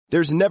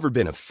There's never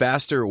been a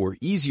faster or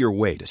easier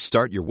way to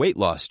start your weight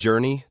loss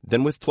journey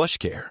than with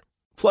PlushCare.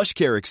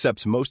 PlushCare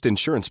accepts most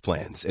insurance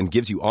plans and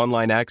gives you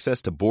online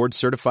access to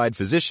board-certified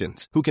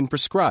physicians who can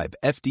prescribe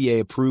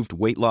FDA-approved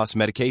weight loss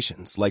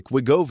medications like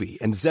Wegovy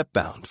and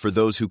Zepbound for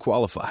those who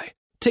qualify.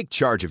 Take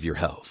charge of your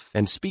health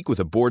and speak with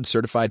a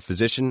board-certified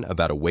physician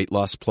about a weight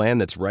loss plan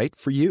that's right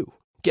for you.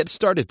 Get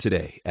started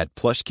today at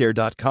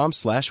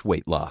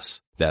plushcare.com/weight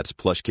loss. That's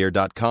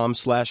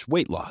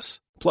plushcare.com/weight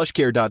loss.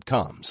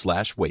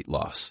 plushcare.com/weight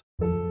loss.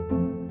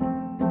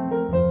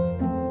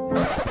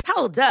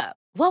 Hold up.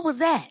 What was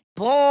that?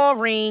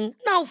 Boring.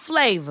 No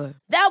flavor.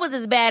 That was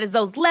as bad as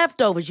those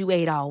leftovers you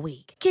ate all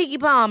week. Keke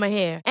Palmer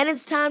here. And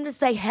it's time to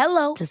say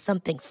hello to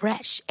something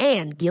fresh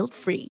and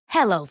guilt-free.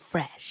 Hello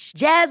Fresh.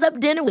 Jazz up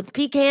dinner with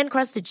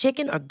pecan-crusted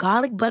chicken or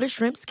garlic butter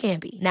shrimp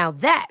scampi. Now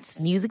that's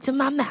music to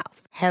my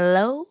mouth.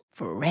 Hello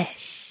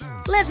Fresh.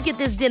 Let's get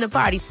this dinner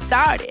party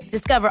started.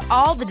 Discover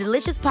all the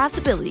delicious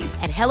possibilities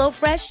at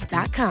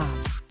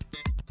hellofresh.com.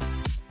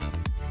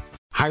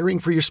 Hiring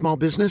for your small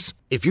business?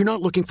 If you're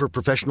not looking for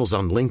professionals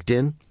on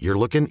LinkedIn, you're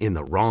looking in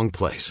the wrong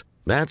place.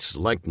 That's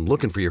like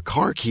looking for your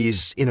car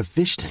keys in a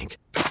fish tank.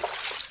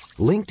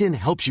 LinkedIn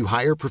helps you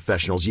hire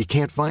professionals you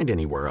can't find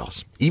anywhere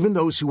else, even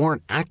those who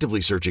aren't actively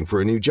searching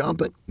for a new job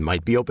but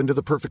might be open to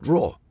the perfect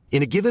role.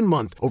 In a given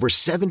month, over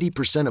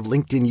 70% of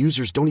LinkedIn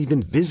users don't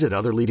even visit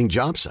other leading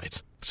job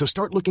sites. So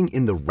start looking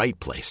in the right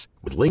place.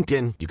 With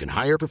LinkedIn, you can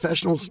hire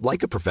professionals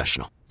like a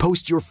professional.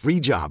 Post your free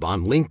job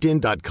on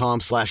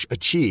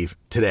linkedin.com/achieve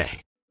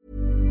today.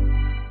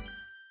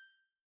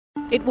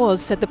 It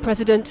was, said the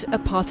President, a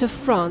part of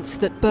France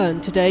that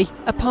burned today,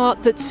 a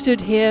part that stood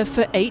here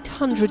for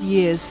 800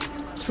 years,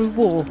 through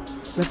war,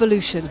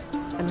 revolution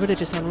and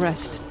religious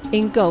unrest,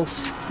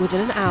 engulfed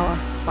within an hour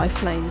by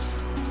flames.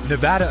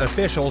 Nevada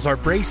officials are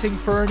bracing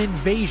for an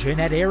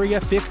invasion at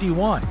Area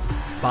 51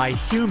 by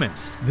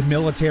humans. The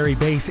military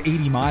base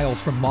 80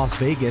 miles from Las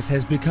Vegas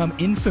has become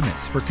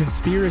infamous for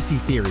conspiracy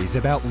theories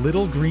about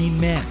little green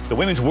men. The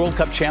Women's World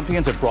Cup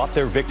champions have brought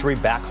their victory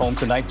back home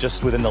tonight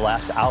just within the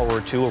last hour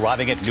or two,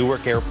 arriving at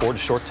Newark Airport a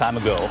short time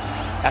ago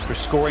after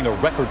scoring a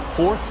record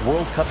 4th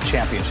World Cup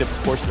championship,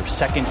 of course, their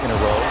 2nd in a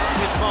row.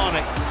 With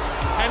Marnick,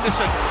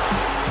 Henderson,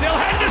 still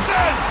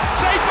Henderson,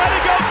 saved by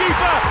the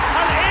goalkeeper,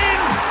 and in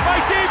by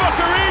Divock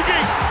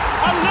Origi,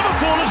 and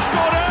Liverpool have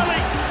scored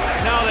early.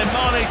 Now then,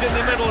 Mane's in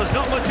the middle, there's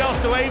not much else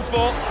to aim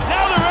for.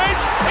 Now there is,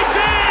 it's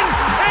in!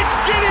 It's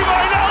Gini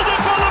Wijnaldum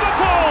for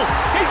Liverpool!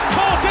 He's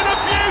caught in a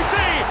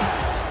beauty!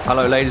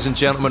 Hello ladies and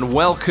gentlemen,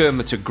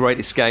 welcome to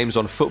Greatest Games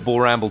on Football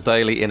Ramble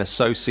Daily in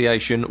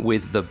association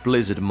with The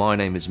Blizzard. My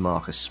name is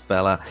Marcus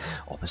Speller.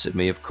 Opposite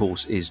me, of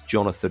course, is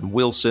Jonathan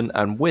Wilson,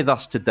 and with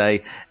us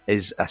today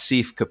is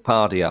Asif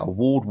Kapadia,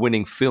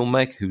 award-winning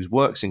filmmaker whose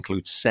works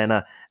include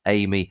Senna,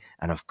 Amy,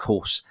 and of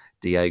course,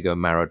 Diego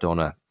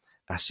Maradona.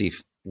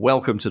 Asif,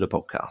 welcome to the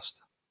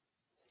podcast.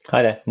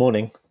 Hi there,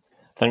 morning.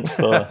 Thanks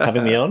for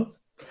having me on.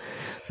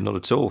 Not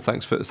at all.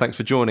 Thanks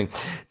for joining.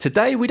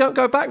 Today, we don't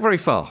go back very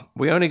far.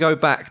 We only go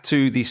back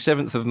to the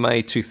 7th of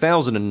May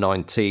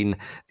 2019,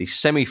 the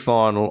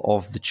semi-final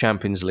of the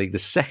Champions League, the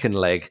second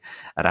leg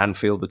at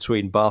Anfield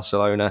between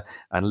Barcelona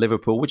and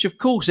Liverpool, which of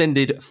course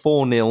ended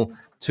 4-0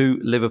 to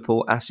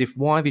Liverpool. Asif,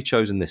 why have you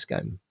chosen this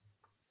game?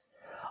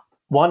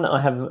 One, I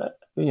have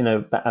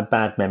a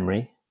bad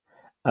memory.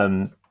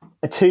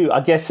 Two, I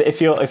guess if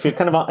you're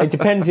kind of, it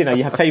depends, you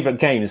have favourite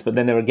games, but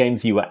then there are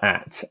games you were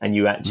at and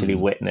you actually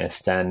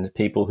witnessed, and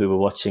people who were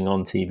watching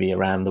on TV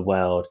around the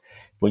world,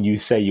 when you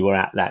say you were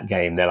at that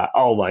game, they're like,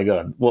 oh my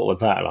God, what was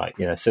that like?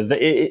 So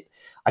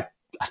I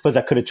suppose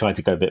I could have tried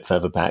to go a bit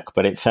further back,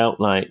 but it felt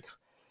like,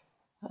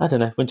 I don't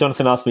know, when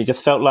Jonathan asked me, it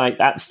just felt like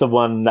that's the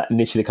one that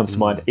initially comes to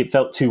mind. It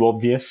felt too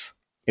obvious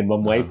in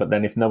one way, but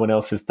then if no one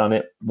else has done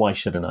it, why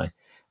shouldn't I?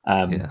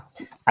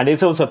 And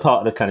it's also part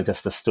of the kind of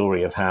just the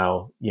story of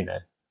how,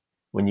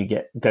 when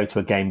you go to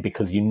a game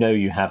because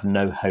you have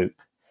no hope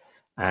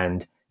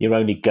and you're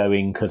only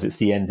going because it's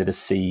the end of the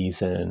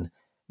season.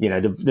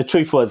 The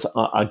truth was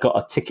I got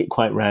a ticket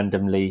quite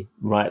randomly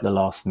right at the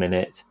last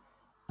minute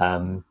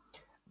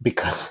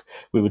because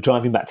we were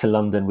driving back to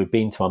London. We'd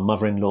been to our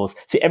mother-in-law's.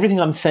 See, everything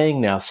I'm saying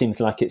now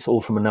seems like it's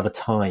all from another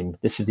time.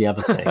 This is the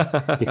other thing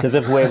because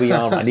of where we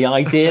are. Right? The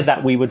idea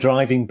that we were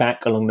driving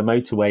back along the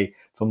motorway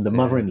from the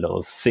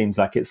mother-in-law's seems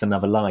like it's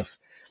another life.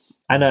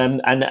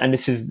 And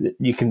this is,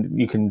 you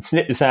can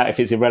snip this out if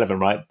it's irrelevant,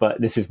 right?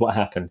 But this is what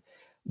happened.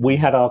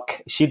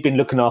 She'd been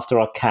looking after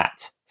our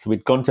cat. So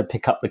we'd gone to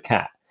pick up the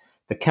cat.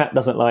 The cat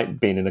doesn't like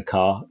being in the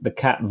car. The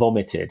cat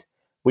vomited.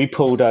 We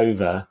pulled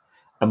over.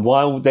 And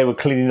while they were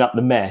cleaning up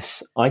the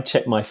mess, I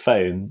checked my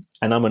phone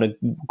and I'm in a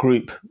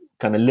group,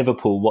 kind of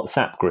Liverpool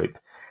WhatsApp group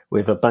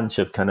with a bunch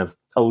of kind of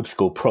old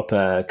school,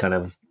 proper kind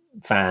of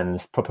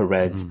fans, proper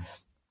Reds.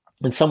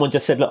 And someone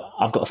just said, look,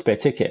 I've got a spare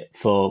ticket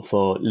for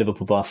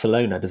Liverpool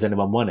Barcelona. Does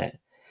anyone want it?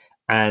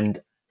 And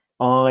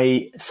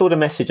I saw the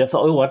message. I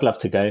thought, I'd love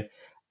to go.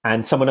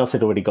 And someone else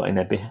had already got in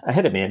there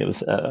ahead of me. And it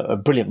was a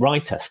brilliant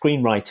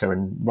screenwriter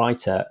and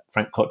writer,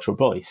 Frank Cottrell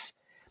Boyce.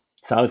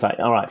 So I was like,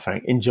 all right,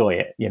 Frank, enjoy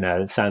it.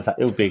 It sounds like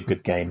it'll be a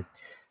good game.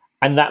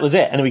 And that was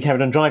it. And then we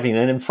carried on driving.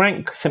 And then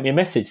Frank sent me a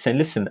message saying,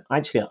 listen,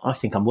 actually, I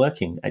think I'm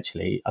working,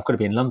 actually. I've got to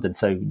be in London,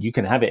 so you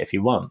can have it if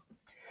you want.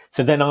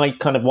 So then I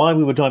while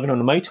we were driving on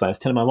the motorway, I was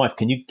telling my wife,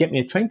 can you get me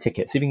a train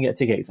ticket? See if you can get a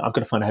ticket. I've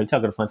got to find a hotel.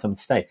 I've got to find somewhere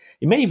to stay.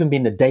 It may even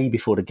been the day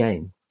before the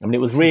game. I mean,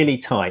 it was really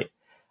tight.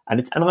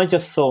 And I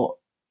just thought,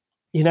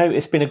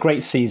 it's been a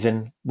great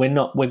season. We're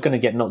going to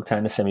get knocked out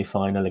in the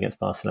semi-final against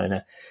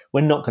Barcelona.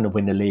 We're not going to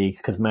win the league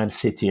because Man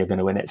City are going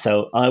to win it.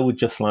 So I would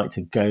just like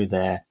to go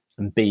there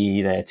and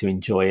be there to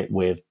enjoy it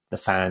with the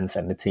fans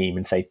and the team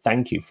and say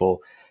thank you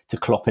to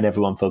Klopp and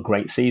everyone for a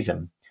great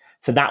season.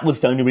 So that was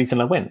the only reason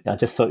I went. I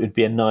just thought it would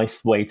be a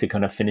nice way to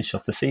kind of finish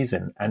off the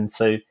season. And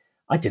so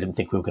I didn't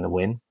think we were going to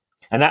win.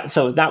 And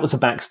that was a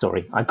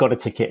backstory. I got a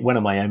ticket, went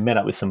on my own, met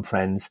up with some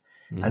friends,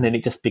 and then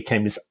it just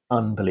became this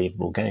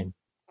unbelievable game.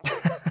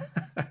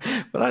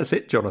 Well, that's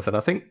it, Jonathan. I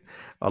think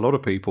a lot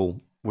of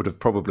people would have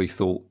probably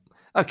thought,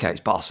 okay, it's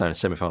Barcelona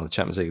semi-final of the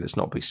Champions League, let's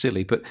not be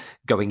silly. But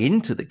going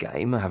into the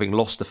game, having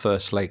lost the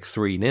first leg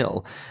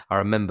 3-0, I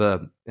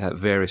remember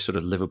various sort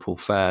of Liverpool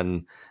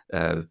fan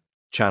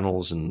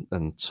channels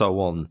and so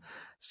on,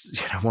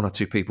 one or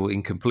two people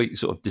in complete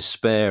sort of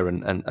despair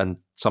and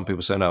some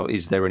people saying, oh,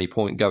 is there any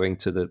point going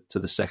to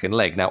the second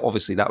leg? Now,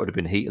 obviously, that would have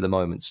been heat of the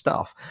moment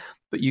stuff,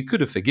 but you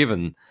could have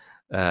forgiven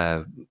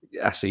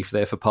Asif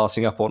there for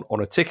passing up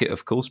on a ticket,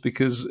 of course,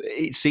 because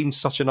it seemed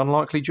such an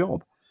unlikely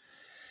job.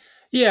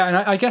 Yeah, and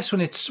I guess when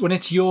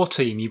it's your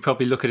team, you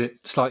probably look at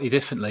it slightly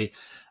differently.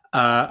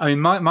 I mean,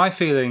 my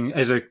feeling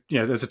as a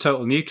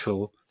total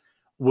neutral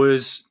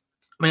was,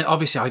 I mean,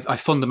 obviously, I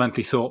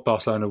fundamentally thought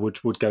Barcelona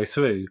would go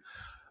through,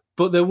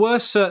 but there were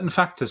certain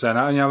factors then.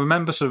 I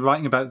remember sort of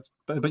writing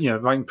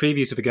writing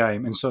previews of the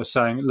game and sort of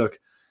saying, look,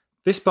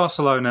 this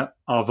Barcelona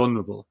are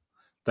vulnerable.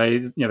 They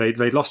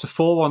lost a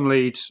 4-1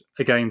 lead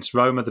against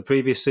Roma the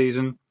previous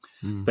season.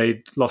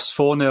 They lost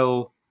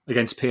 4-0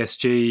 against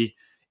PSG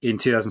in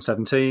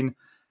 2017.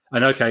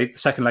 And okay, the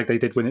second leg they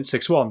did win it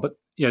 6-1, but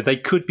they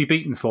could be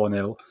beaten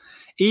 4-0.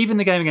 Even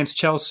the game against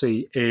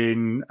Chelsea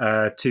in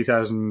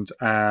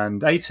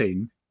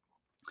 2018,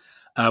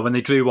 when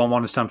they drew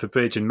 1-1 at Stamford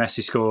Bridge and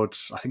Messi scored,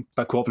 I think,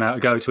 about a quarter of an hour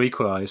to go to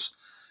equalise,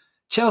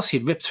 Chelsea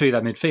had ripped through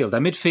their midfield. Their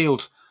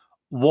midfield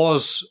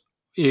was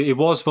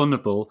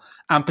vulnerable,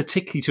 and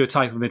particularly to a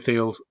type of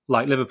midfield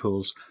like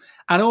Liverpool's.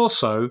 And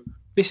also,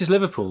 this is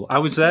Liverpool. I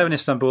was there in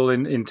Istanbul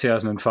in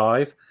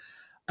 2005.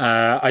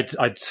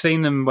 I'd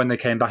seen them when they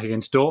came back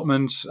against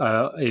Dortmund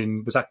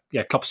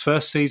Klopp's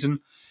first season.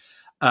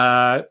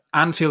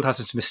 Anfield has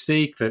its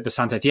mystique, the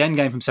Saint-Etienne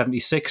game from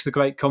 '76, the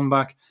great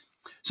comeback.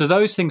 So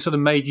those things sort of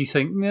made you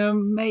think,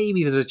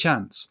 maybe there's a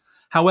chance.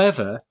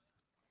 However,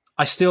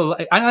 I still,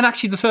 and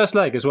actually the first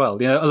leg as well,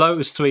 although it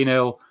was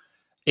 3-0,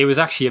 it was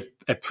actually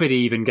a pretty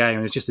even game,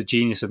 and it's just the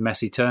genius of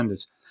Messi turned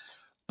it.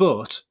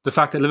 But the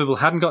fact that Liverpool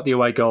hadn't got the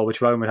away goal,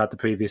 which Roma had the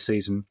previous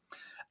season,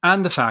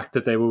 and the fact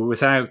that they were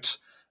without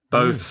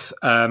both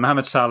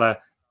Mohamed Salah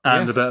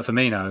and Roberto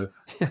Firmino,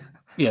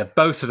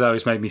 both of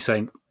those made me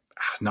think,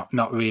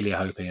 not really a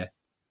hope here.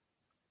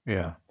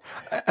 Yeah.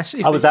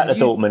 I was at the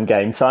Dortmund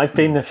game, so I've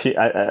been a few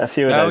of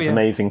those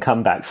amazing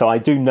comebacks. So I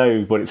do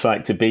know what it's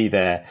like to be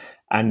there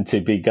and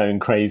to be going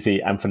crazy,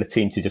 and for the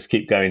team to just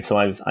keep going. So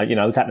I was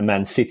at the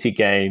Man City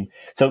game.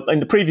 So in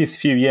the previous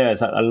few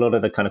years, a lot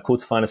of the kind of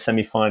quarterfinals,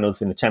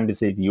 semi-finals in the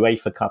Champions League, the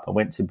UEFA Cup, I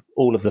went to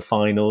all of the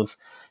finals,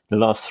 the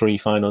last 3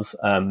 finals.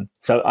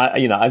 So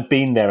I've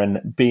been there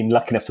and been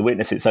lucky enough to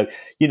witness it. So,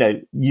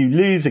 you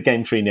lose a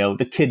game 3-0.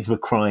 The kids were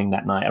crying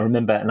that night. I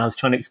remember, and I was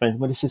trying to explain,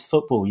 well, this is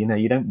football. You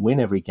don't win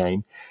every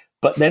game.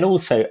 But then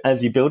also,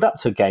 as you build up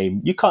to a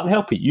game, you can't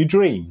help it. You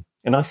dream.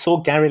 And I saw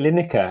Gary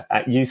Lineker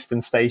at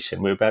Euston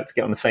Station. We were about to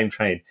get on the same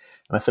train.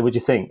 And I said, what do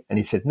you think? And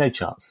he said, no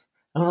chance.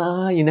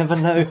 You never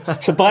know.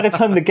 So by the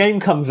time the game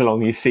comes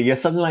along, you're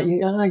suddenly like, you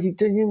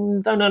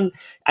don't know.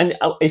 And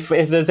if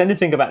there's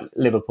anything about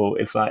Liverpool,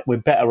 it's like we're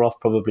better off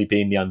probably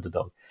being the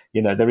underdog.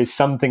 There is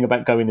something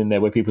about going in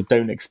there where people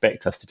don't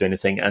expect us to do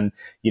anything. And,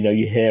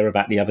 you hear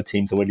about the other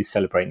teams already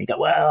celebrating. You go,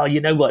 well, you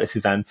know what? This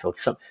is Anfield.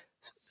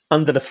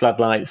 Under the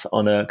floodlights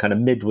on a kind of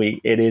midweek,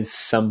 it is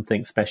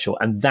something special.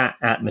 And that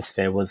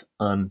atmosphere was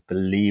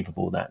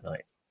unbelievable that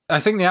night.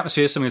 I think the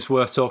atmosphere is something that's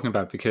worth talking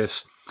about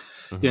because,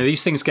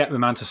 these things get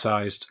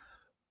romanticised.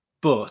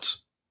 But,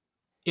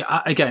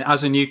 again,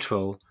 as a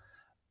neutral,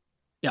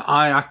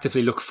 I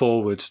actively look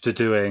forward to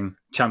doing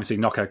Champions League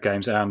knockout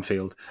games at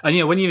Anfield.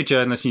 And, when you're a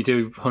journalist and you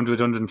do 100,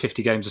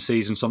 150 games a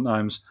season,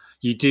 sometimes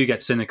you do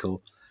get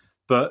cynical.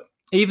 But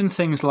even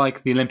things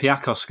like the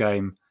Olympiacos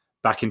game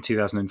back in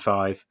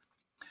 2005,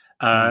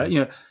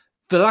 the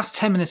last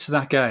 10 minutes of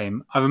that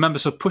game, I remember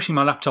sort of pushing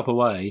my laptop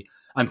away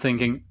and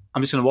thinking,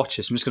 I'm just going to watch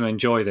this. I'm just going to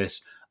enjoy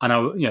this.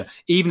 And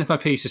even if my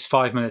piece is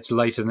 5 minutes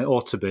later than it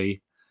ought to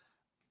be,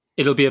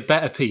 it'll be a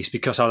better piece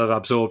because I'll have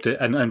absorbed it.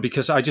 And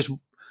because I just,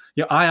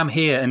 I am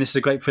here and this is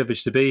a great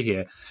privilege to be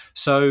here.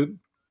 So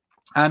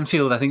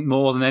Anfield, I think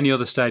more than any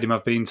other stadium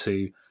I've been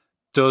to,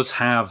 does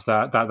have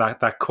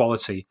that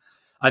quality.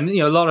 And,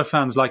 a lot of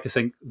fans like to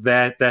think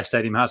their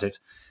stadium has it.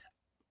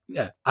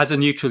 Yeah, as a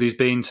neutral who's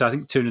been to, I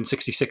think,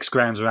 266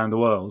 grounds around the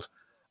world,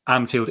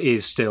 Anfield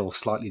is still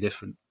slightly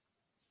different.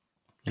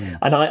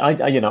 And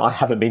I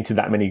haven't been to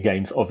that many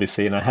games,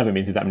 obviously, and I haven't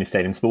been to that many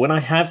stadiums. But when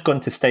I have gone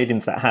to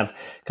stadiums that have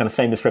kind of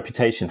famous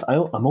reputations,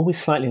 I'm always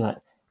slightly like,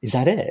 is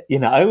that it?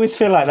 I always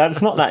feel like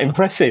that's not that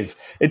impressive.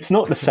 It's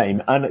not the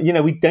same. And,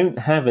 we don't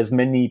have as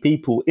many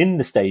people in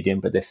the stadium,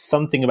 but there's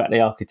something about the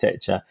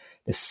architecture.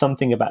 There's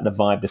something about the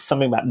vibe. There's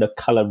something about the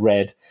colour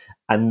red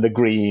and the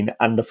green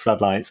and the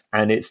floodlights.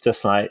 And it's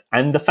just like,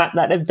 and the fact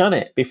that they've done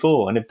it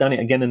before and they've done it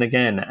again and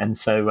again. And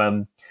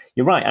so,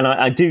 you're right. And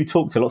I do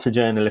talk to lots of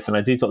journalists and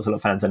I do talk to a lot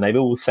of fans, and they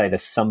all say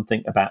there's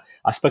something about,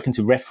 I've spoken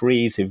to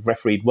referees who've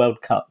refereed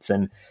World Cups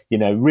and,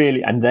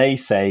 really, and they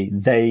say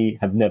they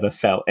have never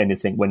felt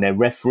anything when they're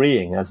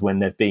refereeing as when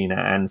they've been at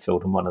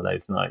Anfield on one of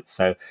those nights.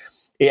 So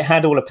it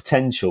had all the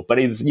potential, but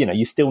it was,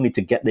 you still need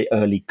to get the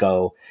early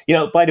goal.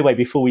 By the way,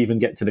 before we even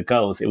get to the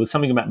goals, it was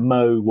something about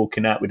Mo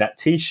walking out with that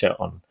T-shirt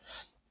on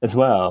as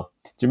well.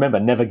 Do you remember?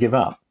 Never give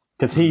up.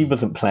 Because he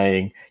wasn't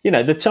playing,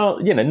 the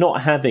chance,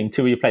 not having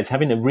two of your players,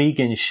 having a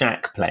Regan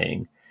Shaq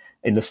playing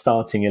in the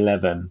starting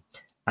 11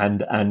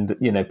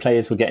 and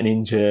players were getting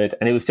injured.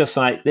 And it was just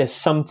like, there's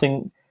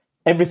something,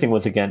 everything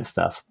was against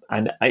us.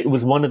 And it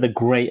was one of the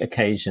great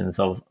occasions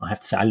of, I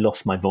have to say, I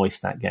lost my voice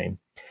that game.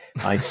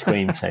 I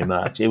screamed so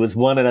much. It was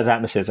one of those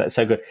atmospheres that's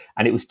so good.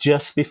 And it was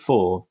just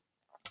before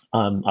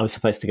I was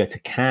supposed to go to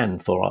Cannes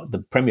for the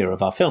premiere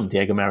of our film,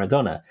 Diego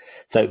Maradona.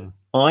 So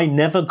I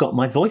never got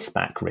my voice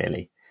back,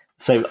 really.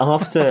 So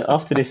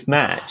after this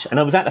match, and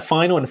I was at the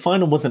final, and the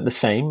final wasn't the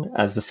same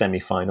as the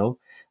semi-final.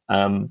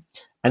 And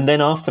then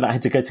after that, I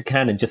had to go to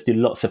Cannes and just do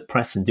lots of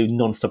press and do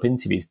non-stop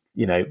interviews,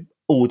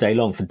 all day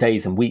long for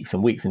days and weeks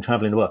and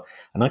traveling the world.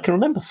 And I can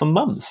remember for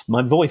months,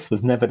 my voice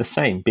was never the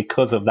same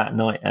because of that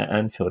night at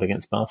Anfield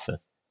against Barca.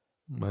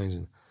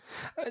 Amazing.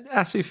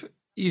 Asif,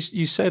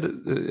 you said a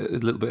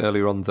little bit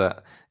earlier on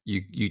that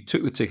you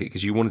took the ticket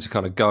because you wanted to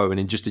kind of go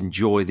and just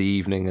enjoy the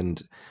evening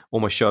and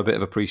almost show a bit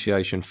of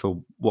appreciation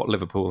for what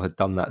Liverpool had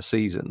done that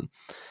season.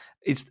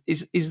 Is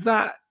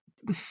that,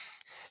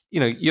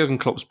 Jurgen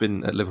Klopp's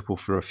been at Liverpool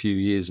for a few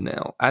years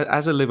now.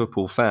 As a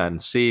Liverpool fan,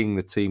 seeing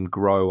the team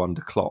grow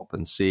under Klopp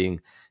and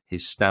seeing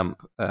his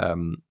stamp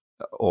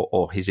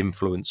or his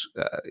influence,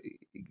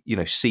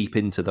 seep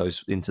into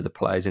the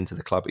players, into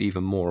the club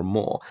even more and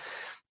more.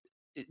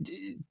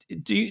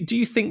 Do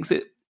you think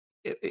that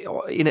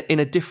in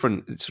a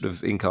different sort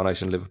of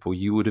incarnation of Liverpool,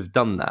 you would have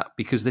done that?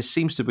 Because there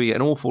seems to be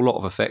an awful lot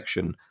of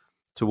affection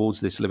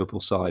towards this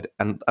Liverpool side,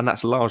 and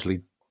that's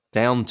largely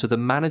down to the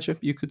manager,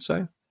 you could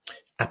say.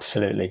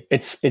 Absolutely,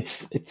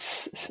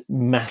 it's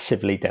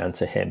massively down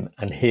to him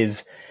and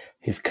his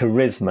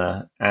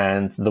charisma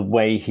and the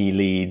way he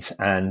leads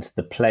and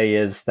the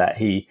players that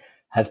he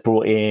has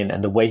brought in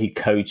and the way he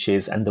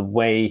coaches and the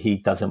way he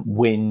doesn't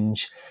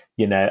whinge.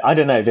 I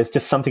don't know. There's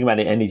just something about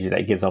the energy that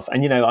he gives off.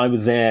 And, I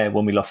was there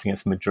when we lost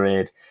against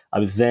Madrid. I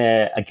was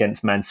there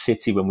against Man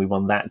City when we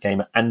won that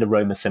game and the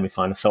Roma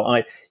semi-final.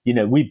 So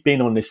we've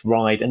been on this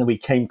ride, and then we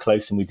came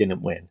close and we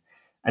didn't win.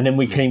 And then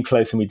we came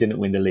close and we didn't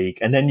win the league.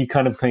 And then you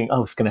kind of think,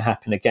 it's going to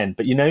happen again.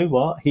 But you know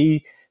what?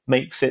 He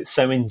makes it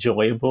so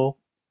enjoyable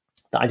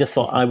that I just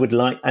thought I would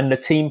like, and the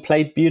team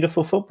played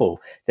beautiful football.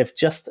 They've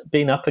just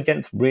been up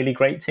against really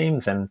great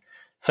teams. And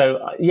so,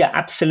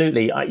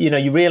 absolutely.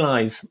 You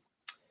realise,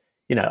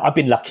 I've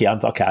been lucky.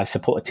 I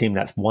support a team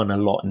that's won a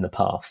lot in the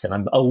past, and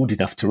I'm old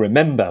enough to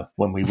remember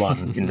when we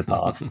won in the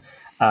past.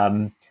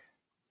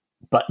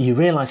 But you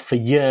realise for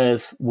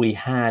years we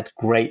had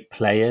great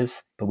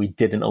players, but we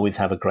didn't always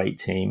have a great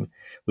team.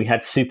 We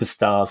had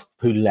superstars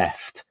who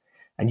left,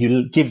 and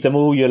you give them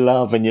all your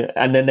love, and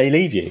then they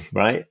leave you,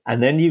 right?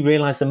 And then you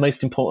realise the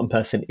most important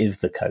person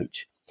is the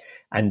coach.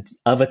 And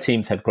other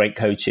teams had great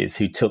coaches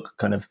who took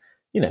kind of,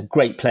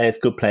 great players,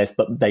 good players,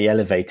 but they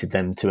elevated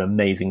them to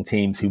amazing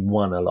teams who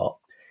won a lot.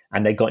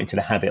 And they got into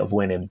the habit of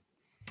winning.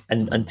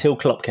 And until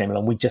Klopp came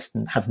along, we just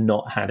have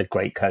not had a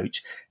great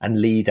coach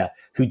and leader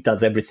who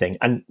does everything.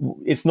 And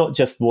it's not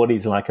just what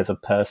he's like as a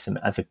person,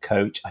 as a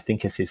coach. I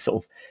think it's he's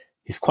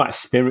quite a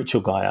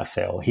spiritual guy, I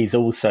feel. He's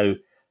also,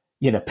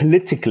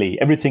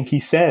 politically, everything he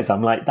says,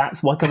 I'm like,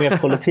 why can't we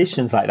have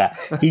politicians like that?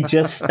 He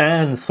just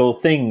stands for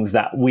things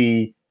that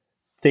we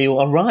feel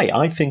are right,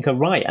 I think are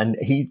right. And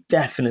he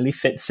definitely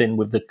fits in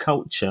with the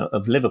culture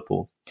of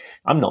Liverpool.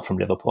 I'm not from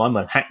Liverpool. I'm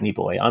a Hackney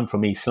boy. I'm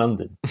from East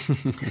London.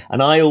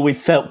 And I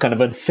always felt kind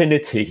of an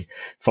affinity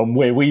from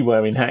where we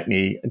were in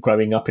Hackney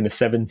growing up in the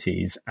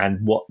 70s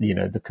and what,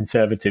 the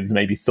Conservatives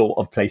maybe thought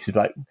of places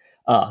like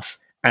us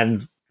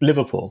and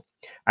Liverpool.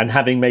 And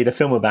having made a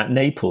film about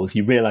Naples,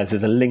 you realise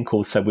there's a link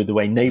also with the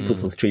way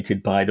Naples was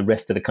treated by the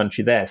rest of the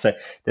country there. So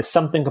there's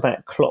something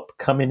about Klopp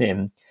coming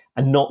in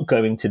and not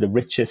going to the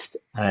richest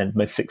and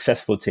most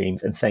successful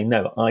teams and saying,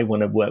 no, I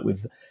want to work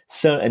with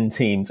certain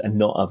teams and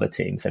not other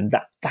teams. And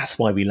that's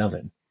why we love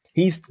him.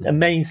 He's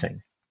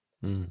amazing.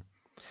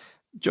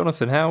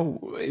 Jonathan, how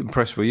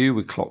impressed were you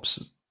with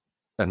Klopp's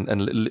and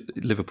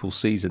Liverpool's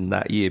season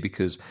that year?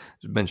 Because,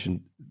 as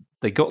mentioned,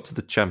 they got to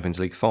the Champions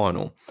League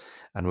final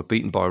and were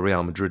beaten by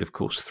Real Madrid, of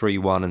course,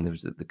 3-1, and there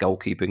was the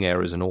goalkeeping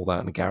errors and all that,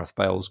 and Gareth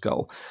Bale's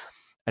goal.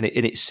 And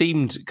it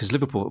seemed, because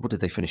Liverpool, what did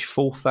they finish?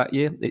 4th that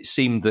year? It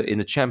seemed that in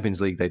the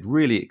Champions League, they'd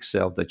really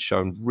excelled. They'd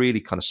shown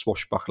really kind of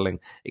swashbuckling,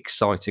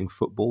 exciting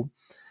football.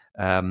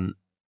 And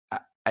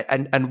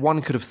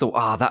one could have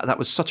thought, that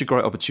was such a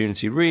great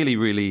opportunity. Really,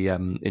 really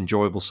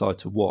enjoyable side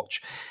to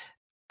watch.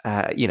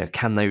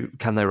 Can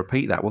they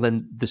repeat that? Well,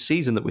 then the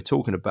season that we're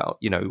talking about,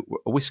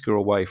 a whisker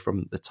away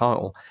from the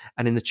title.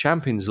 And in the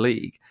Champions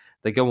League,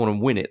 they go on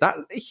and win it. That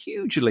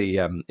hugely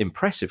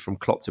impressive from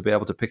Klopp to be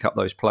able to pick up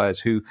those players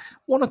who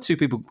one or two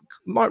people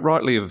might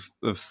rightly have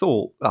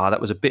thought,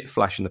 that was a bit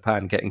flash in the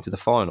pan getting to the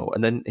final.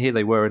 And then here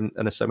they were in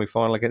a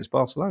semi-final against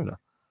Barcelona.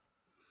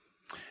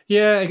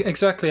 Yeah,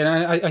 exactly.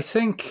 And I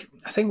think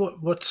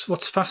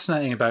what's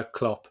fascinating about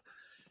Klopp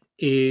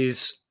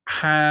is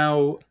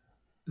how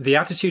the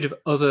attitude of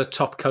other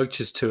top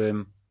coaches to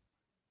him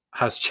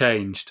has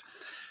changed.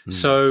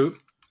 So,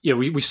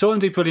 we saw him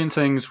do brilliant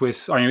things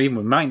even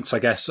with Mainz, I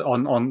guess,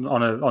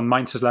 on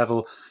Mainz's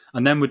level,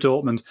 and then with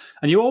Dortmund.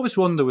 And you always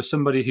wonder with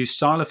somebody whose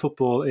style of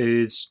football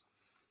is,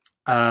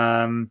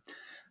 I don't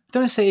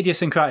want to say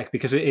idiosyncratic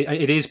because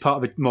it is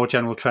part of a more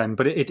general trend,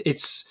 but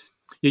it's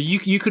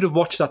you could have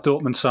watched that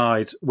Dortmund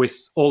side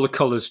with all the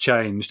colours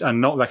changed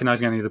and not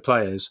recognising any of the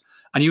players,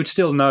 and you would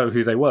still know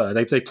who they were.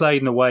 They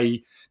played in a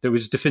way that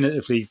was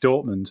definitively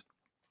Dortmund,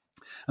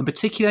 and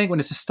particularly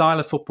when it's a style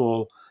of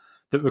football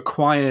that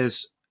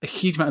requires a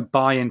huge amount of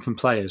buy-in from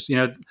players.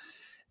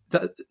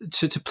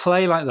 To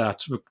play like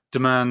that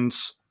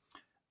demands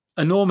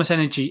enormous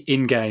energy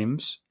in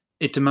games.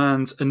 It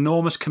demands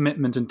enormous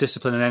commitment and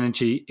discipline and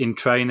energy in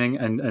training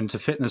and to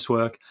fitness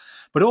work,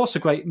 but also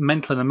great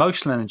mental and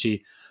emotional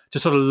energy to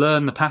sort of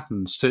learn the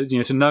patterns,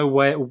 to know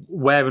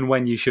where and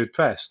when you should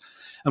press.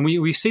 And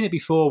we've seen it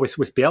before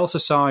with Bielsa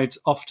sides,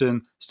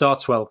 often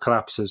starts well,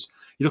 collapses.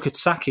 You look at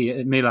Sacchi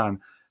at Milan,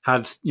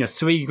 had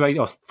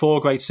 4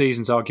 great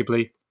seasons,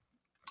 arguably,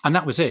 and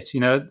that was it.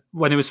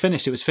 When it was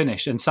finished,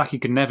 and Sacchi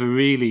could never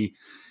really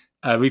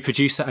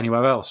reproduce that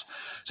anywhere else.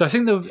 So I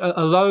think that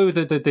although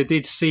there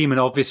did seem an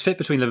obvious fit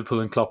between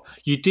Liverpool and Klopp,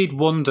 you did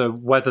wonder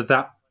whether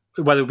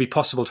it would be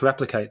possible to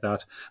replicate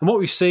that. And what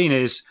we've seen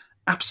is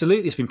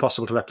absolutely it's been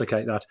possible to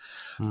replicate that.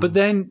 But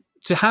then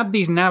to have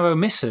these narrow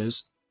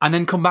misses and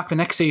then come back the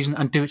next season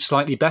and do it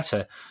slightly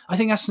better, I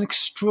think that's an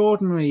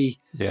extraordinary...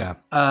 Yeah.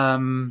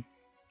 As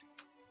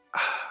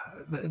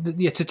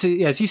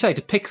you say,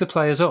 to pick the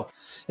players up.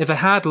 If they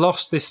had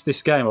lost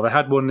this game, or they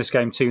had won this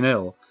game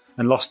 2-0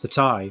 and lost the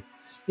tie,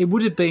 it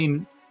would have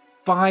been,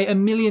 by a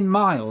million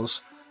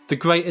miles, the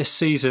greatest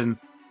season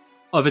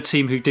of a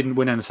team who didn't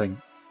win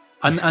anything.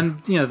 And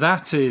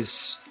that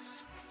is...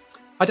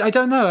 I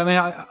don't know. I mean,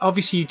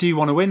 obviously you do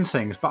want to win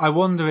things, but I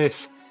wonder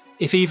if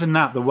even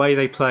that, the way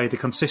they played, the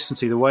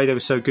consistency, the way they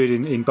were so good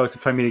in both the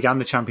Premier League and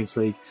the Champions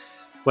League,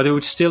 whether it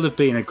would still have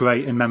been a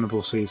great and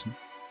memorable season.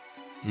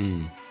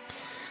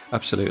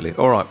 Absolutely.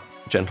 All right,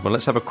 gentlemen,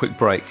 let's have a quick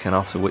break, and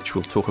after which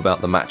we'll talk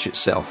about the match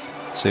itself.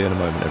 See you in a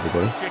moment,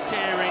 everybody.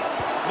 Shaqiri.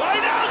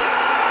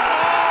 Wijnaldum!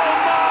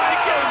 Oh my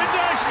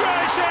goodness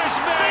gracious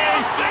me! The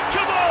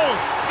unthinkable!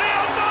 The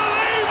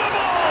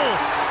unbelievable!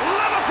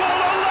 Liverpool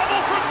are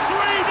level from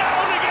 3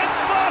 down against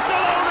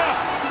Barcelona!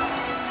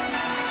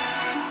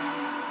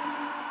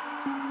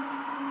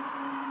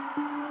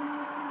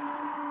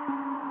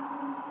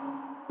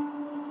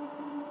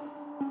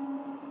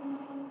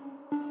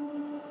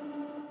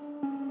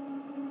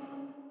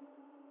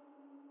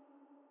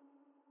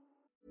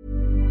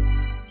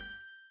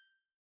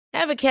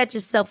 Ever catch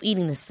yourself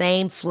eating the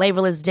same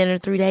flavorless dinner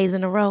 3 days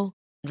in a row?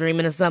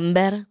 Dreaming of something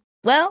better?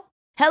 Well,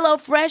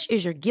 HelloFresh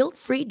is your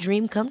guilt-free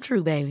dream come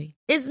true, baby.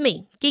 It's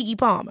me, Keke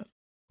Palmer.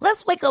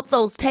 Let's wake up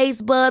those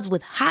taste buds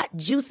with hot,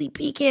 juicy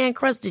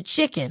pecan-crusted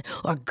chicken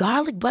or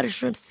garlic butter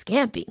shrimp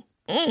scampi.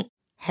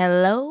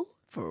 Hello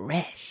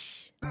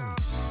Fresh.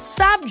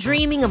 Stop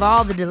dreaming of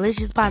all the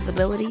delicious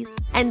possibilities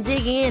and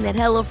dig in at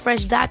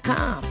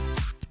HelloFresh.com.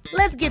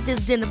 Let's get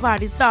this dinner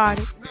party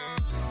started.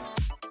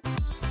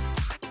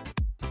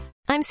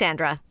 I'm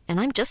Sandra, and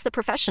I'm just the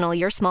professional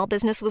your small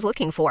business was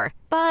looking for.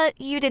 But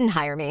you didn't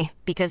hire me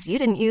because you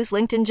didn't use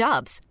LinkedIn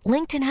Jobs.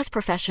 LinkedIn has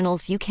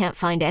professionals you can't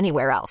find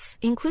anywhere else,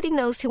 including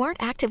those who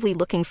aren't actively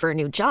looking for a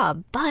new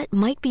job, but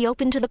might be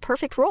open to the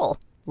perfect role,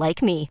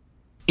 like me.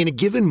 In a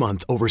given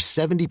month, over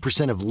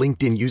 70% of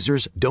LinkedIn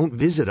users don't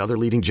visit other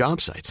leading job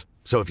sites.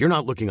 So if you're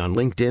not looking on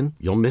LinkedIn,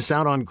 you'll miss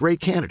out on great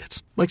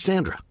candidates like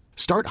Sandra.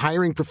 Start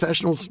hiring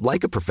professionals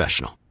like a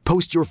professional.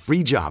 Post your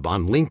free job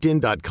on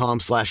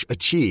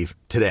linkedin.com/achieve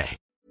today.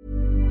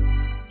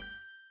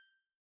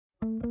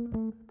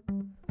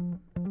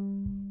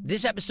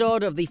 This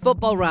episode of the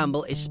Football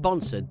Ramble is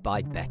sponsored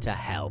by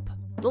BetterHelp.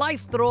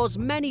 Life throws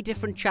many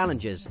different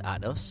challenges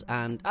at us,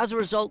 and as a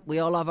result, we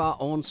all have our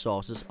own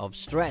sources of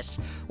stress.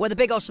 Whether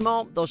big or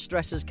small, those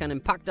stresses can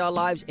impact our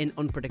lives in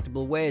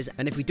unpredictable ways,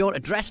 and if we don't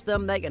address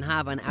them, they can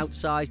have an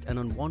outsized and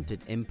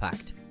unwanted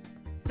impact.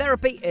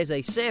 Therapy is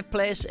a safe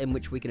place in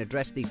which we can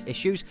address these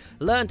issues,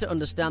 learn to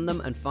understand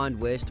them and find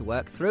ways to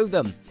work through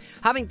them.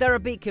 Having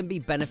therapy can be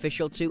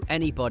beneficial to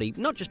anybody,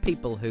 not just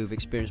people who've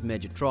experienced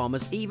major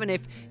traumas, even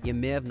if you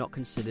may have not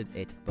considered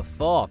it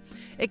before.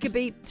 It could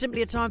be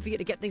simply a time for you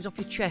to get things off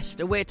your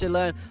chest, a way to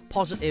learn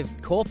positive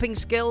coping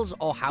skills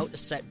or how to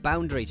set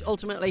boundaries.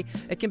 Ultimately,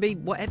 it can be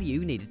whatever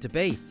you need it to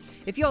be.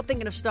 If you're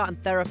thinking of starting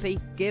therapy,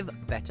 give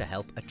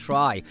BetterHelp a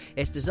try.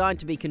 It's designed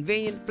to be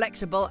convenient,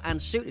 flexible and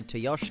suited to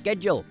your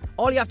schedule.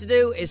 All you have to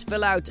do is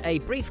fill out a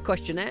brief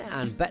questionnaire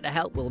and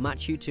BetterHelp will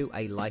match you to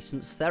a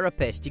licensed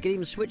therapist. You can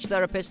even switch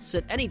therapists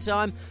at any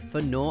time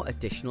for no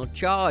additional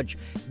charge.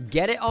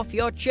 Get it off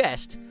your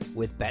chest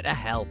with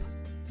BetterHelp.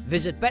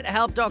 Visit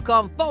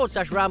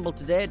betterhelp.com/ramble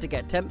today to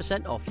get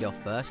 10% off your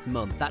first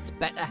month. That's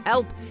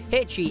BetterHelp,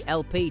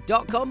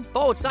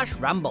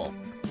 HELP.com/ramble.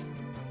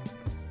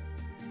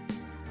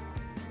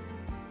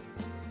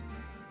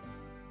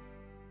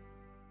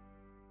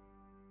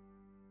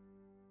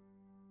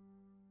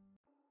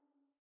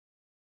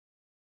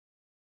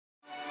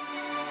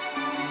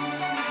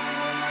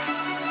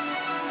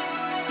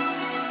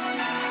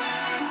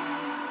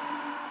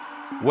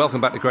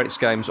 Welcome back to Greatest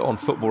Games on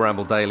Football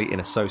Ramble Daily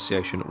in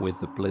association with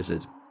the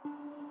Blizzard.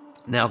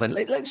 Now then,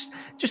 let's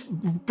just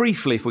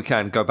briefly, if we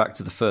can, go back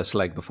to the first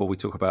leg before we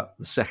talk about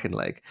the second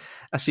leg.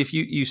 As if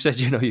you said,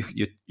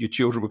 your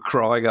children were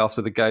crying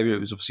after the game. It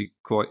was obviously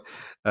quite,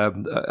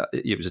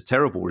 it was a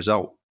terrible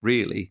result,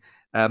 really.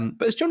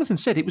 But as Jonathan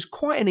said, it was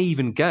quite an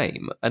even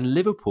game and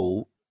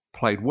Liverpool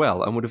played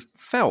well and would have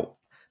felt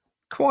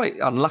quite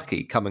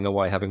unlucky coming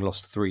away having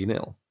lost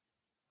 3-0.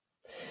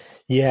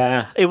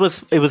 Yeah, it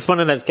was one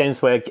of those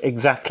games where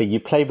exactly you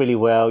play really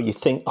well. You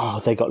think, oh,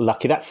 they got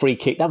lucky. That free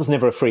kick, that was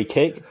never a free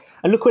kick.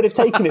 And look where they've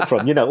taken it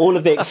from. All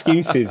of the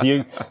excuses,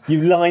 you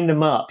line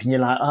them up and you're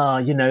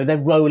like, they're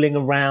rolling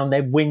around,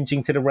 they're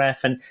whinging to the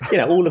ref. And,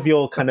 all of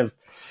your kind of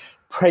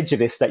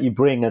prejudice that you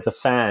bring as a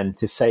fan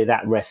to say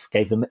that ref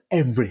gave them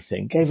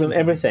everything.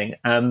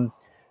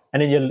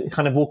 And then you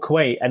kind of walk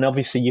away and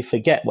obviously you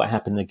forget what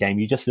happened in the game.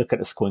 You just look at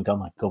the score and go, oh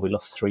my God, we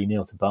lost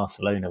 3-0 to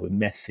Barcelona with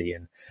Messi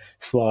and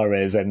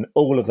Suarez and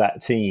all of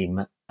that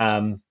team.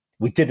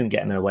 We didn't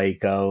get an away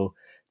goal.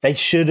 They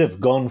should have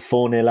gone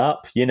 4-0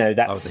 up,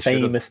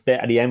 famous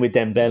bit at the end with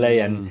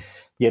Dembele and,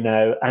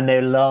 and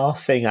they're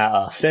laughing at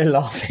us.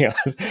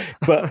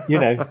 But,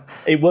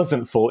 it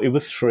wasn't 4, it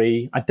was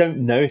 3. I don't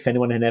know if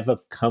anyone had ever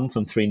come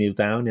from 3-0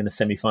 down in a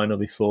semi-final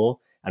before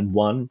and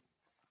won.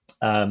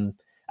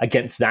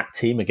 Against that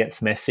team,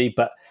 against Messi,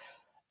 but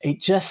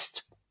it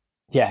just,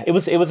 it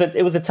was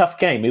a tough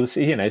game. It was,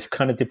 it's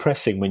kind of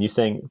depressing when you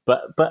think,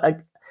 but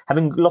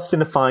having lost in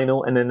the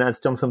final, and then as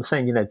Jonathan was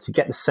saying, to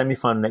get the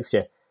semi-final next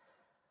year,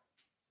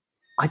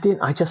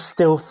 I just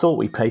still thought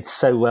we played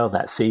so well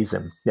that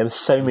season. There were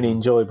so many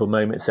enjoyable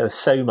moments. There was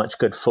so much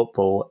good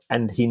football,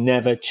 and he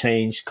never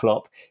changed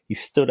Klopp. He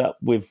stood up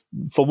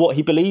for what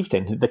he believed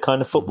in, the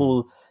kind of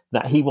football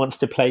that he wants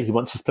to play. He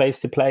wants his players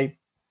to play.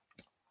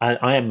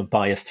 I am a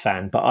biased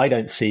fan, but I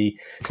don't see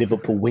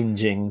Liverpool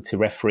whinging to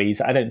referees.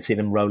 I don't see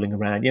them rolling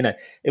around.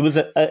 It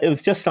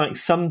was just like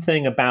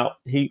something about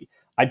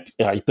I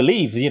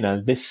believe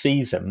this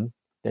season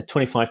they're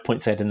 25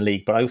 points ahead in the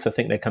league, but I also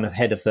think they're kind of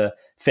head of the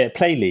Fair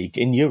Play League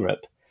in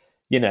Europe.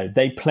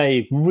 They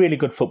play really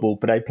good football,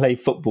 but they play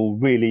football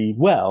really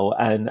well,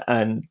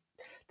 and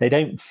they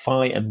don't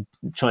fight and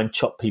try and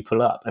chop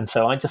people up. And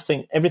so I just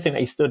think everything that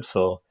he stood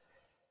for.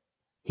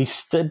 He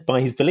stood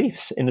by his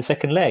beliefs in the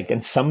second leg,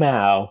 and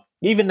somehow,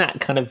 even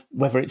that kind of,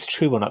 whether it's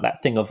true or not,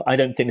 that thing of, I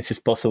don't think this is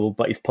possible,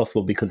 but it's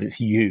possible because it's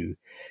you.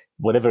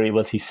 Whatever it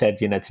was he said,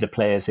 to the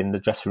players in the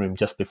dressing room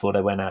just before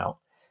they went out.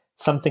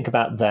 Something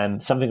about them,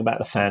 something about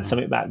the fans,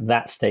 something about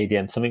that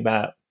stadium, something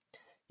about,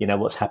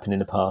 what's happened in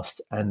the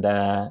past. And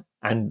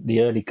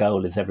the early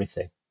goal is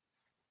everything.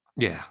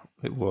 Yeah,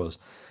 it was.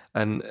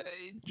 And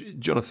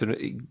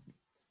Jonathan,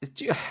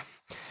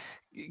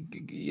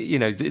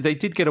 they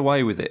did get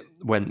away with it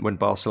when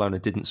Barcelona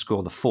didn't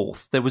score the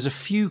fourth. There was a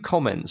few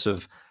comments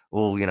of,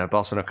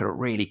 Barcelona could have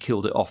really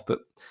killed it off, but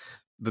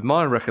with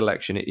my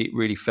recollection, it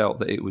really felt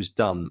that it was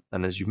done.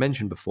 And as you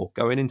mentioned before,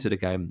 going into the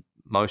game,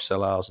 Mo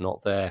Salah's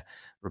not there,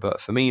 Roberto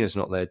Firmino's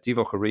not there,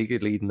 Divock Origi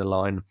leading the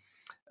line,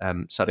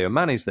 Sadio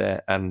Mane's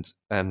there, and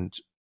Xherdan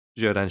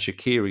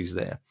Shaqiri's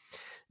there.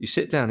 You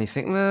sit down and you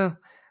think, well,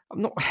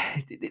 I'm not.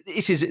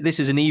 This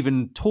is an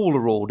even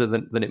taller order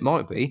than it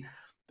might be.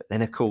 But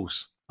then, of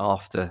course,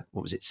 after,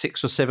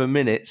 6 or 7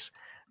 minutes,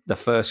 the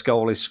first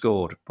goal is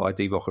scored by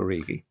Divock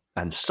Origi.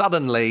 And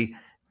suddenly,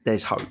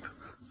 there's hope.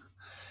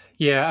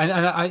 Yeah,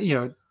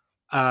 and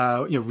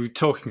I, we were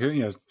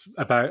talking,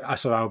 about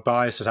sort of our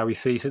biases, how we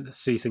see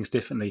things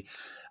differently.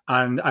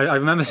 And I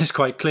remember this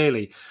quite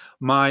clearly.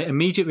 My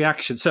immediate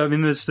reaction,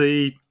 there's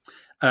it's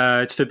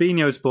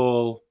Fabinho's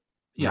ball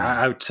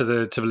out to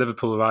the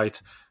Liverpool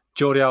right.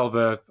 Jordi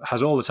Alba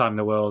has all the time in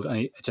the world,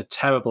 and it's a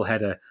terrible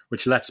header,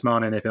 which lets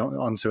Mane nip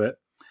onto it.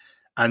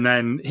 And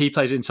then he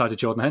plays it inside to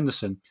Jordan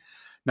Henderson.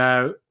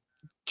 Now,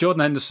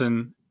 Jordan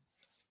Henderson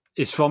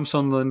is from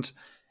Sunderland.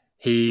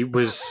 He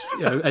was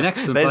an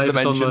excellent player for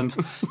Sunderland.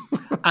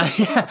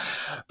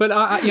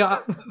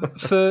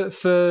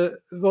 For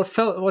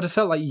what it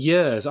felt like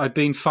years, I'd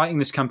been fighting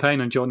this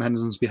campaign on Jordan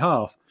Henderson's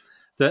behalf.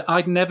 That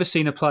I'd never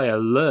seen a player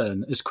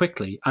learn as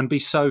quickly and be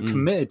so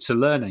committed to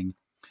learning.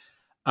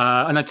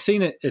 And I'd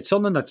seen it at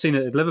Sunderland, I'd seen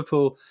it at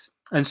Liverpool,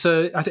 and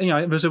so I think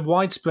it was a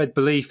widespread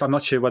belief. I'm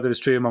not sure whether it's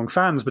true among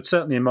fans, but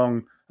certainly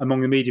among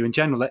the media in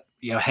general, that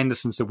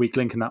Henderson's the weak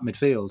link in that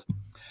midfield.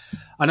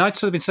 And I'd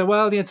sort of been saying,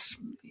 well,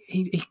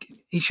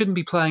 he shouldn't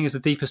be playing as the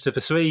deepest of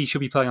the three. He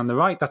should be playing on the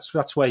right.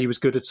 That's where he was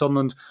good at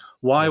Sunderland.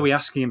 Why are we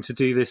asking him to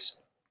do this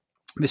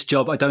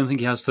job? I don't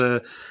think he has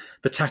the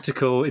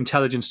tactical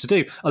intelligence to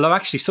do. Although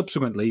actually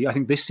subsequently, I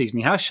think this season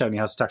he has shown he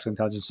has tactical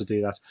intelligence to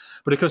do that.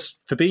 But of course,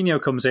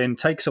 Fabinho comes in,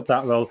 takes up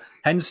that role.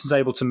 Henderson's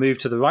able to move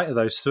to the right of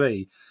those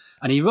three.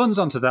 And he runs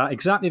onto that,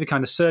 exactly the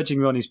kind of surging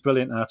run he's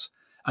brilliant at.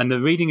 And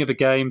the reading of a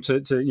game to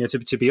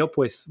be up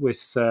with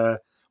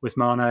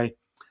Mane.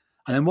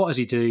 And then what does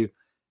he do?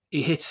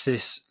 He hits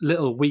this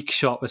little weak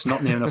shot that's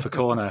not near enough a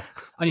corner.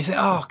 And you think,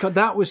 oh God,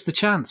 that was the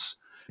chance.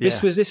 Yeah.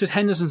 This was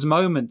Henderson's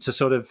moment to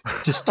sort of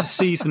just to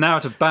seize the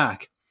narrative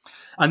back.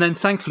 And then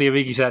thankfully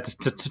Origi's there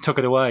to tuck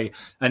it away.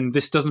 And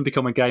this doesn't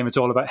become a game, it's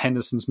all about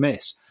Henderson's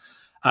miss.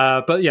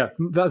 But yeah,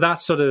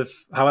 that sort of,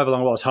 however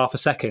long it was, half a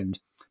second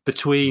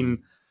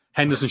between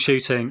Henderson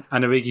shooting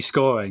and Origi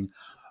scoring,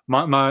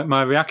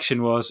 my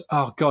reaction was,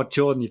 oh God,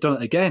 Jordan, you've done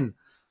it again.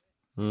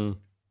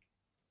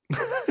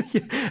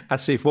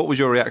 Asif, what was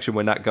your reaction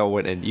when that goal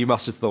went in? You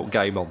must have thought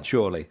game on,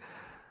 surely.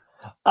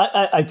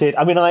 I did.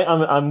 I mean,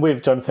 I'm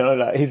with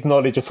Jonathan. His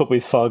knowledge of football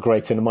is far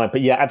greater than mine.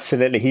 But yeah,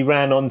 absolutely. He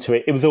ran onto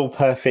it. It was all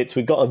perfect.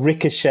 We got a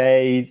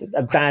ricochet,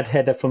 a bad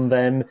header from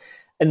them.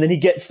 And then he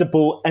gets the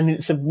ball and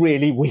it's a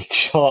really weak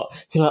shot.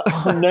 You're like,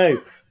 oh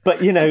no. But,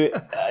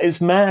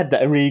 it's mad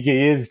that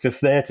Origi is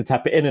just there to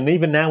tap it in. And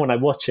even now when I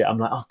watch it, I'm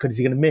like, oh God, is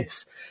he going to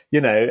miss?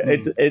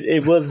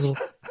 It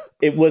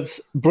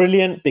was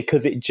brilliant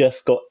because it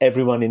just got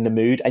everyone in the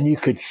mood. And you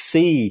could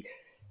see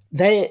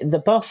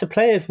the Barca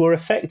players were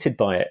affected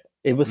by it.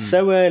 It was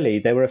so early,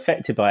 they were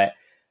affected by it.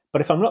 But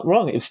if I'm not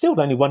wrong, it was still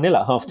only 1-0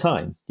 at half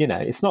time.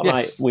 It's not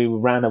like we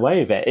ran away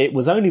with it. It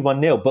was only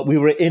 1-0, but we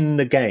were in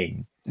the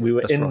game.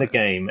 The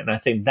game. And I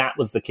think that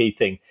was the key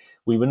thing.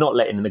 We were not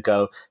letting it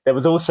go. There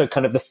was also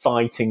kind of the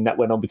fighting that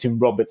went on between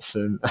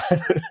Robertson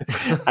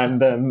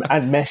and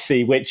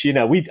Messi, which,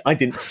 I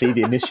didn't see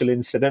the initial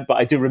incident, but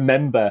I do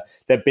remember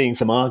there being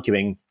some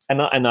arguing.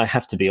 And I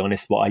have to be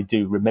honest, what I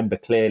do remember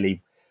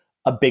clearly,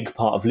 a big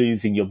part of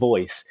losing your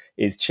voice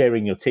is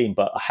cheering your team.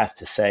 But I have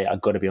to say,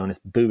 I've got to be honest,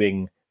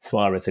 booing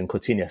Suarez and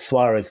Coutinho.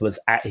 Suarez was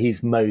at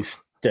his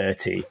most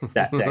dirty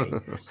that day.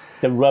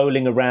 The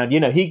rolling around,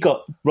 he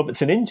got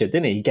Robertson injured,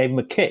 didn't he? He gave him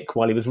a kick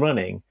while he was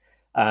running.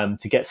 To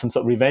get some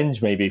sort of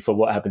revenge maybe for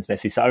what happened to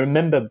Messi. So I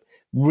remember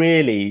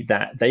really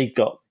that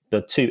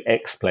the two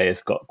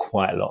ex-players got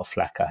quite a lot of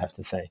flack, I have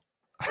to say.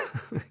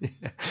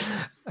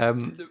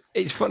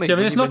 It's funny. Yeah, I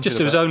mean, it's not just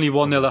it was only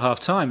 1-0 at half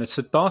time. It's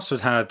that Barca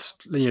had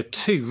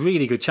two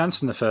really good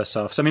chances in the first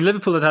half. So I mean,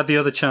 Liverpool had the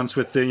other chance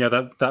with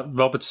that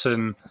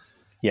Robertson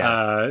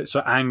sort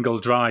of angle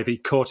drive. He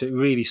caught it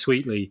really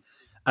sweetly,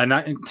 and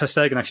Ter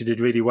Stegen actually did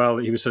really well.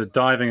 He was sort of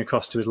diving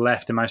across to his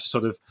left and managed to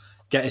sort of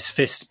get his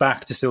fist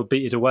back to still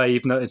beat it away,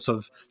 even though it sort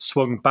of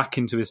swung back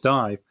into his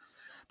dive.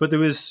 But there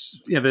was,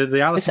 the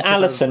Alisson. It's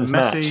Alisson's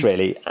match,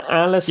 really.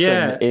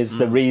 Alisson is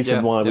the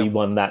reason why we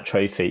won that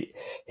trophy.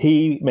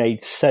 He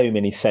made so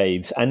many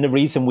saves, and the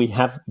reason we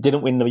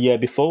didn't win the year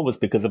before was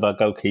because of our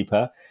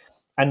goalkeeper,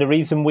 and the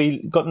reason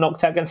we got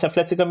knocked out against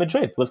Atletico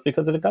Madrid was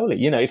because of the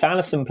goalie. If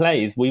Alisson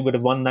plays, we would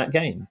have won that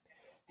game.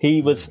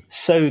 He was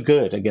so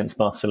good against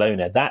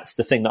Barcelona. That's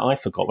the thing that I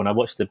forgot when I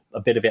watched a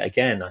bit of it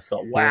again. I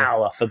thought,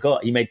 wow, I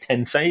forgot. He made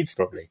 10 saves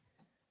probably.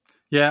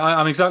 Yeah,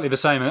 I'm exactly the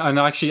same. And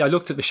actually, I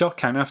looked at the shot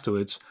count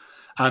afterwards,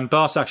 and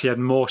Barca actually had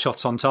more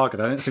shots on target.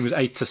 I think it was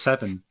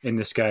 8-7 in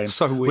this game.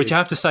 So weird. Which I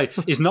have to say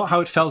is not how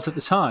it felt at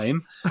the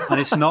time,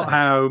 and it's not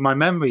how my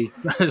memory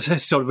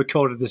has sort of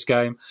recorded this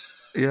game.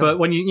 Yeah. But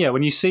when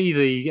you see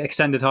the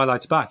extended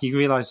highlights back, you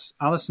realise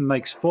Alisson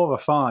makes 4 or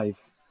 5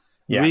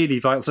 really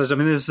vital saves. I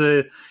mean,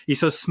 he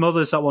sort of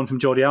smothers that one from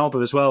Jordi Alba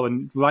as well,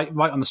 and right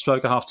on the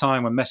stroke of half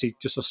time when Messi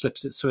just sort of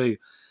slips it through.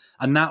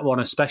 And that one,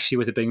 especially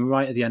with it being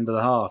right at the end of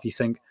the half, you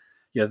think,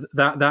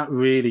 that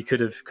really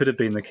could have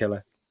been the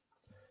killer.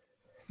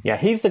 Yeah,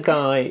 he's the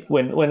guy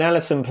when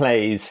Alisson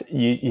plays,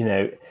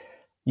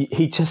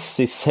 he just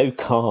is so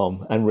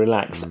calm and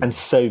relaxed and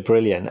so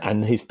brilliant,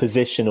 and his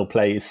positional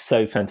play is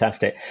so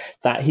fantastic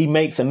that he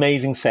makes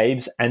amazing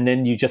saves, and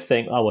then you just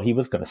think, oh well, he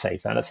was going to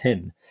save that. That's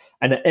him.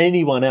 And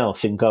anyone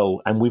else in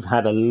goal, and we've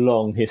had a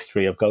long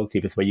history of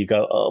goalkeepers where you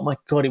go, oh my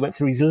God, he went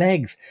through his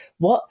legs.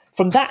 What?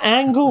 From that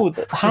angle?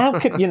 How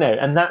could,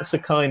 and that's the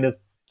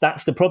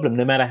problem.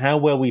 No matter how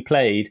well we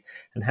played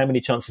and how many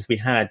chances we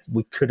had,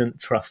 we couldn't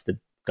trust the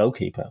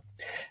goalkeeper.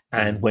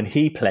 And when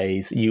he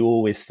plays, you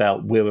always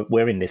felt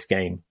we're in this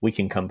game. We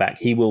can come back.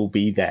 He will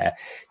be there,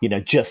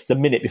 just a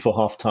minute before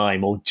half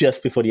time or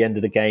just before the end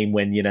of the game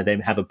when, they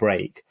have a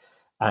break.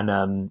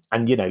 And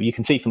you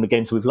can see from the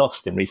games we've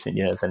lost in recent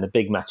years and the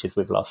big matches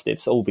we've lost,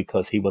 it's all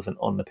because he wasn't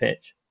on the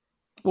pitch.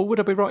 Well, would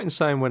I be right in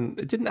saying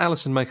didn't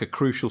Alisson make a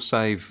crucial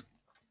save?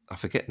 I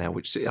forget now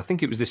which. I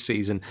think it was this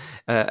season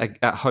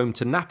at home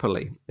to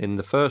Napoli in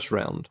the first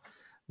round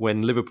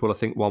when Liverpool, I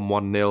think, won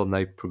 1-0 and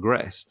they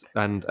progressed,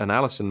 and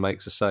Alisson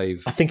makes a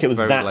save. I think it was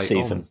that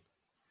season. On.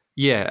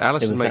 Yeah,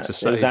 Alisson makes a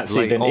save. It was that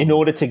season in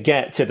order to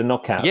get to the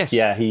knockouts. Yes,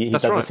 yeah, he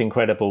does this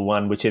incredible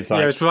one, which is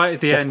like it's right at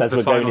the end of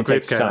the final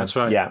group game. That's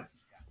right.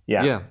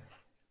 Yeah.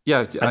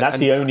 And that's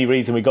the only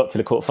reason we got to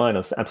the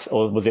quarterfinals,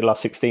 or was it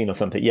last 16 or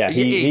something? Yeah,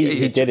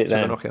 he did it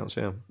then. The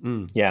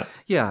knockouts, yeah.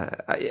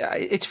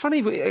 It's funny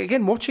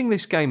again watching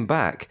this game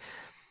back.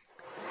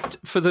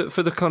 For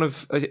the kind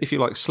of, if you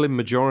like, slim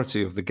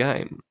majority of the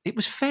game, it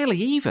was fairly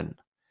even.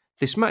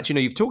 This match,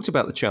 you've talked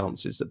about the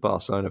chances that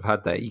Barcelona have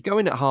had there. You go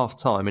in at half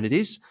time and it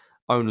is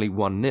only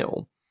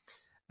 1-0,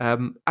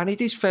 and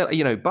it is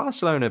fairly.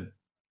 Barcelona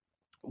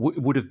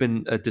would have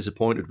been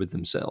disappointed with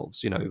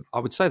themselves. I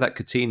would say that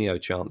Coutinho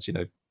chance.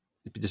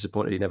 He'd be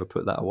disappointed he never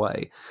put that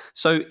away.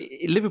 So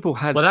Liverpool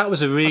had... Well, that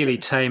was a really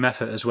tame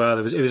effort as well.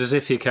 It was as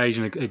if the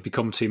occasion had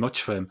become too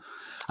much for him.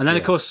 And then,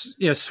 of course,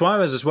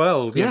 Suarez as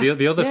well,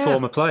 the other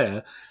former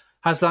player,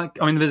 has that...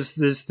 I mean, there's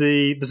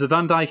the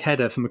Van Dijk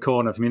header from the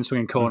corner, from the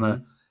in-swinging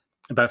corner,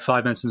 about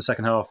 5 minutes in the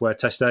second half, where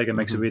Ter Stegen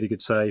makes a really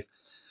good save.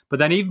 But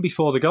then even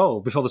before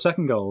the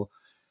second goal,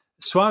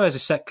 Suarez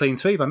is set clean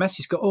through by Messi.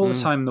 He's got all the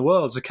time in the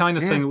world. It's the kind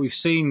of thing that we've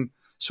seen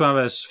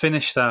Suarez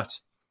finish that,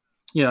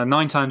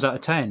 9 times out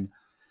of 10.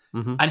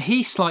 And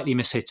he slightly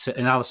mishits it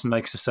and Alisson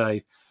makes a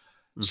save.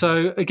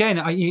 So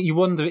again, you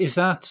wonder, is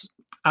that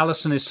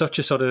Alisson is such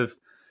a sort of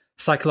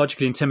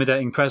psychologically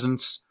intimidating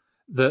presence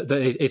that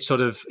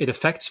it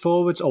affects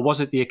forwards, or was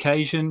it the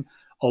occasion,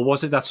 or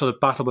was it that sort of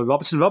battle with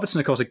Robertson?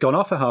 Robertson, of course, had gone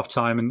off at half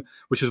time, and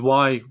which was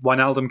why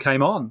Wijnaldum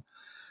came on.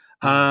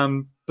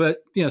 But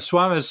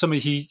Suarez,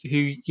 somebody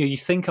who you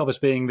think of as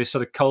being this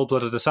sort of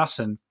cold-blooded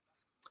assassin,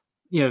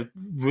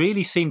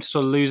 really seemed to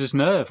sort of lose his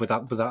nerve with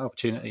that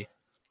opportunity.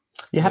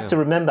 You have to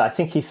remember, I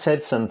think he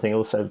said something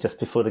also just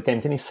before the game.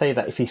 Didn't he say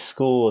that if he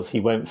scores, he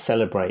won't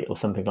celebrate or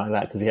something like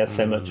that because he has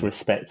so much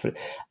respect for it?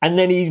 And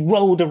then he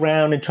rolled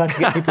around and tried to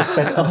get people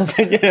sent off.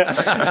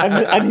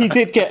 And he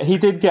did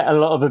get a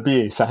lot of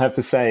abuse, I have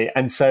to say.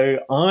 And so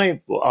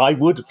I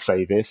would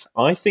say this.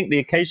 I think the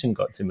occasion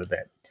got to him a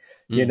bit.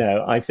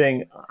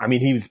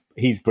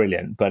 He's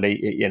brilliant, but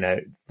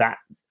that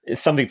it's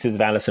something to do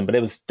with Alisson, but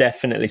it was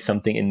definitely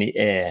something in the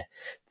air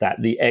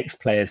that the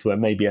ex-players were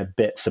maybe a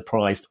bit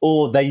surprised,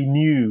 or they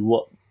knew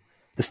what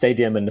the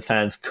stadium and the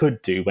fans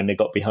could do when they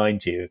got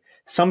behind you.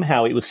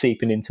 Somehow it was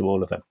seeping into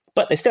all of them.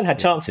 But they still had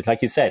chances,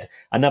 like you said.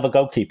 Another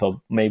goalkeeper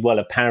may well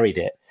have parried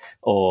it,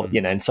 or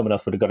and someone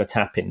else would have got a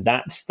tap in.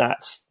 That's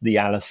the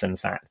Alisson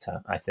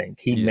factor, I think.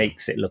 He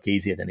makes it look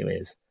easier than it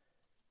is.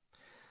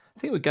 I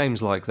think with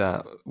games like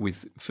that,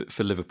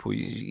 for Liverpool,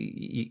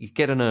 you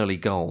get an early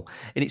goal,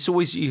 and it's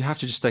always you have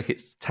to just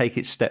take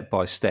it step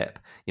by step.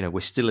 We're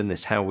still in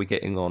this. How are we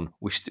getting on?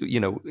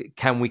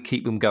 Can we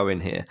keep them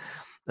going here?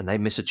 And they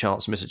miss a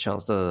chance.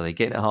 They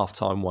get in at half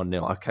time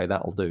 1-0. Okay,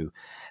 that'll do.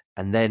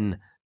 And then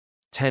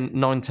 10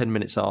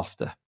 minutes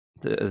after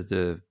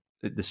the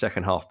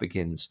second half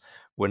begins,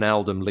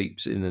 Wijnaldum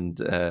leaps in and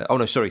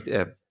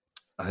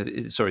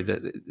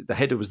the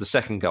header was the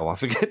second goal. I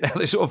forget now.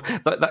 They sort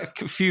of that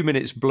few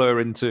minutes blur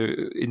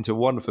into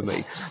one for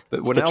me.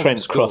 But when the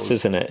Trent cross,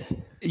 isn't it?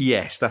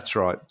 Yes, that's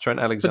right, Trent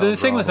Alexander. But the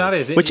thing with that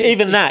is,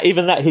 even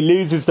that he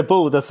loses the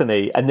ball, doesn't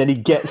he? And then he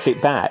gets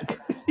it back,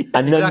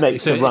 and then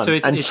makes the run.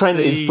 And Trent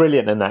is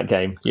brilliant in that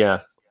game.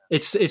 Yeah,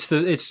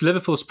 it's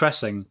Liverpool's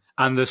pressing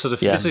and the sort of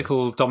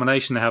physical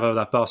domination they have over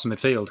that Barca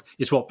midfield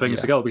is what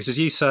brings the goal. Because as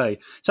you say,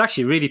 it's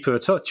actually a really poor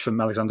touch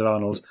from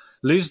Alexander-Arnold.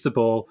 Loses the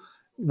ball,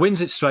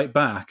 wins it straight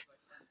back,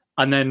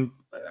 and then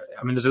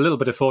there's a little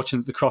bit of fortune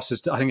that the cross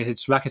is, I think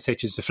it's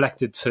Rakitic is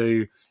deflected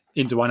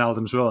into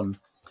Wijnaldum's run,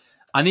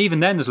 and even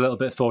then there's a little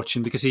bit of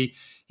fortune because he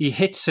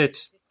hits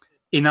it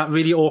in that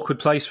really awkward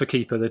place for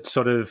keeper that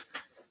sort of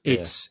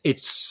it's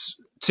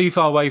too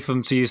far away for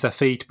them to use their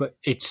feet, but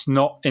it's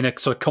not in a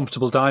sort of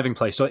comfortable diving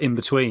place or in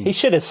between. He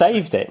should have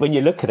saved it. When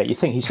you look at it, you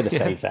think he should have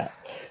saved that.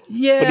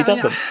 Yeah, but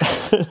he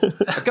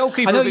doesn't. A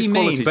goalkeeper. I know of his what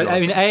you mean, but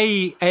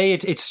quality,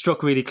 it's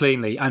struck really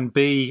cleanly, and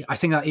B, I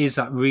think that is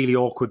that really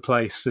awkward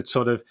place that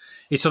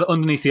it's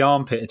underneath the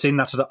armpit. It's in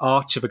that sort of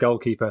arch of a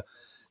goalkeeper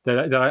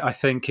that I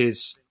think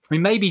is. I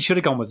mean, maybe he should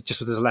have gone with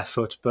his left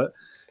foot, but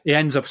he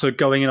ends up sort of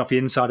going in off the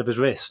inside of his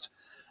wrist.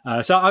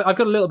 So I've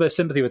got a little bit of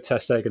sympathy with Ter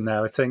Stegen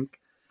there. I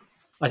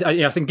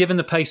think given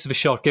the pace of a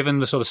shot, given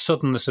the sort of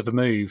suddenness of a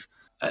move,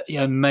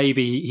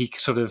 maybe he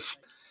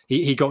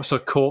got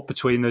sort of caught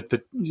between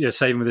the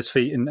saving with his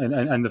feet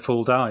and the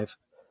full dive.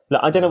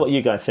 Look, I don't know what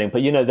you guys think,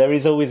 but there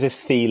is always this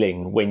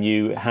feeling when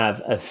you have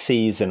a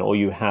season or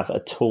you have a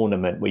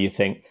tournament where you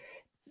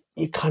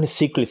kind of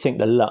secretly think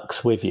the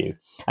luck's with you.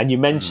 And you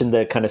mentioned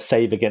the kind of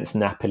save against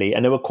Napoli,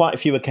 and there were quite a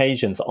few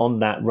occasions on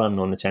that run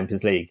on the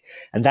Champions League,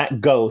 and that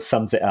goal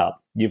sums it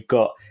up. You've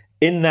got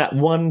in that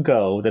one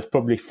goal, there's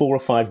probably 4 or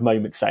 5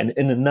 moments that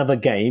in another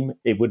game,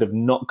 it would have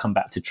not come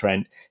back to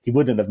Trent. He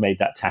wouldn't have made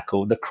that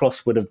tackle. The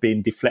cross would have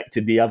been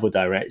deflected the other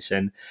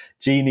direction.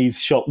 Gini's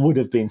shot would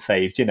have been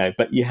saved,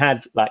 but you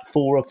had like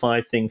 4 or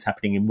 5 things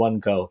happening in one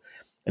goal.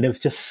 And it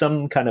was just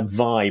some kind of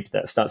vibe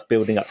that starts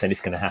building up saying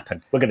it's going to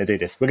happen. We're going to do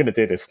this. We're going to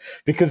do this.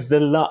 Because the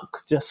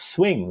luck just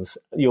swings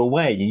your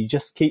way. You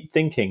just keep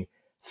thinking,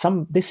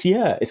 this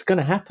year, it's going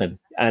to happen.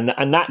 And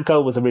that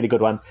goal was a really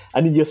good one.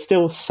 And then you're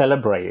still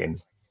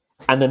celebrating.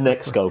 And the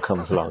next goal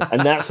comes along.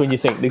 And that's when you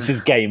think this is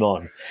game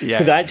on.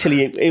 Because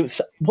actually, it was,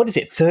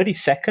 30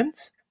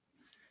 seconds?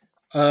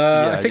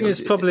 I think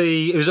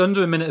it was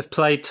under a minute of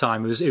played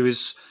time. It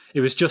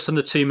was just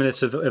under 2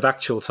 minutes of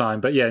actual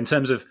time. But in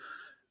terms of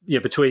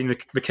between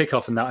the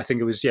kickoff and that, I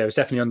think it was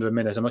definitely under a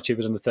minute. I'm not sure if it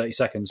was under 30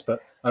 seconds, but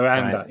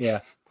around that,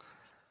 yeah.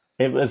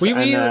 It was. Were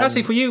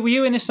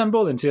you in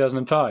Istanbul in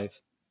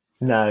 2005?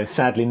 No,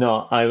 sadly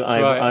not.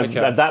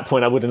 At that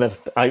point, I wouldn't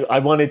have. I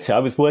wanted to. I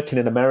was working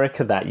in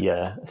America that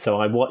year,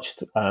 so I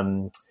watched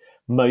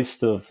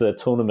most of the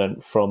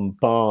tournament from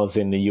bars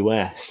in the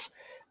US,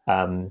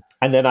 and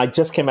then I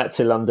just came back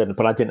to London.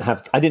 But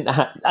I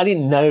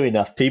didn't know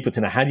enough people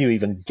to know how do you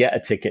even get a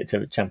ticket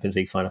to a Champions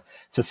League final.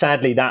 So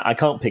sadly, that I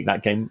can't pick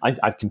that game.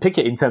 I can pick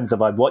it in terms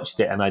of I watched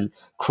it and I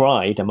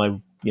cried, and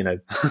my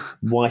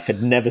wife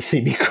had never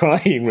seen me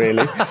crying,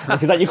 really. And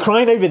she's like, "You're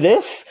crying over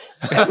this?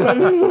 This is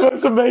the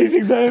most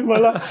amazing day of my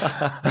life."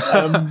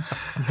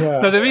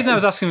 No, the reason I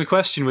was asking the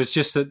question was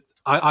just that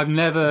I've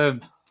never,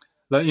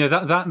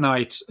 that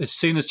night, as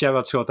soon as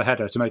Gerrard scored the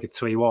header to make it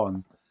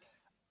 3-1,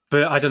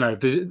 but I don't know,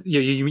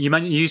 you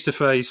used the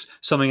phrase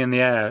 "something in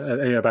the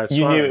air" about Suarez.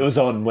 You knew it was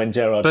on when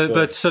Gerrard scored.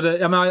 But sort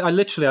of,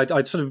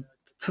 I'd sort of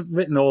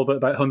written all but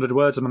about 100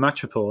 words on my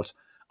match report,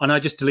 and I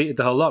just deleted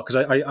the whole lot because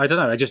I don't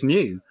know, I just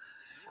knew.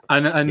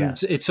 And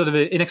it's sort of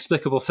an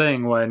inexplicable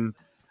thing when,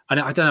 and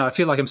I don't know, I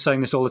feel like I'm saying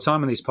this all the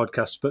time on these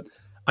podcasts, but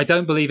I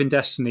don't believe in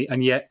destiny,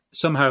 and yet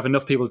somehow if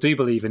enough people do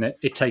believe in it,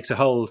 it takes a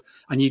hold.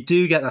 And you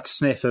do get that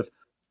sniff of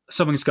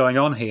something's going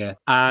on here.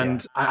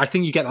 And I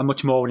think you get that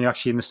much more when you're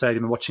actually in the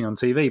stadium and watching on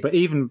TV. But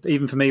even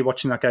for me,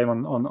 watching that game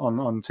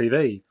on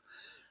TV,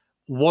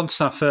 once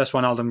that first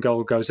Wijnaldum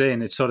goal goes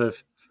in, it's sort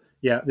of,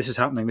 this is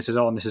happening, this is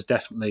on, this is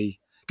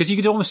definitely... Because you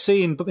could almost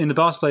see in the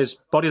Barca players'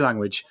 body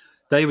language,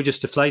 they were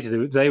just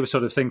deflated. They were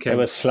sort of thinking... They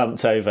were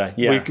slumped over.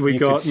 Yeah, we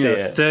got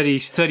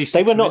 36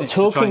 They were not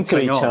talking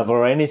to each on. other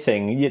or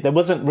anything. There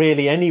wasn't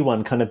really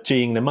anyone kind of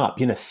G'ing them up.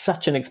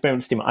 Such an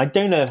experienced team. I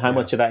don't know how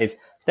much of that is...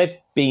 They've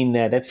been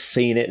there, they've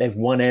seen it, they've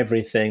won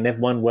everything, they've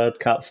won World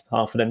Cups,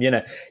 half of them.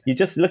 You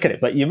just look at it,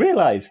 but you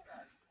realise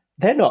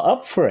they're not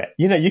up for it.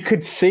 You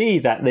could see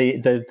that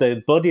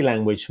the body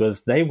language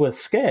was they were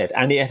scared.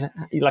 And it had,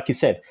 like you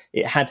said,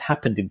 it had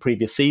happened in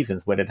previous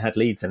seasons where they'd had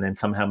leads and then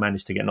somehow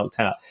managed to get knocked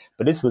out.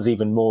 But this was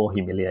even more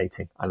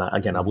humiliating. And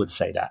I would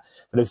say that.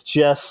 But it's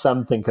just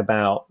something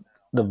about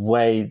the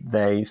way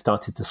they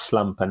started to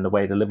slump and the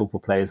way the Liverpool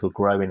players were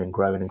growing and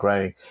growing and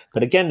growing.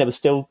 But again, there was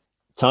still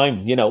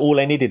time. All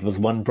they needed was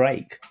one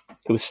break.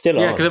 It was still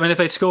on. Yeah, because if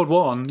they'd scored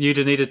one, you'd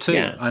have needed two.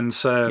 Yeah. And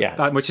so,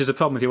 which is a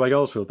problem with the away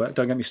goals rule, but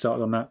don't get me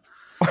started on that.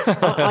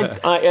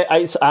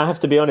 I have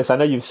to be honest. I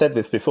know you've said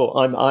this before.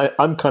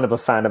 I'm kind of a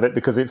fan of it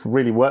because it's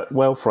really worked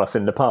well for us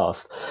in the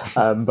past.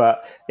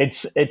 But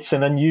it's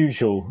an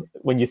unusual,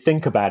 when you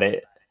think about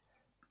it.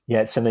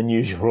 Yeah, it's an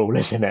unusual rule,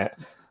 isn't it?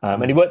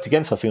 And it worked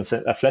against us against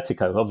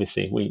Atletico.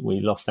 Obviously, we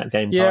lost that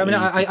game. Yeah,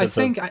 I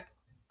think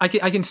I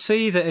can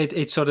see that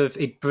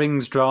it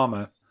brings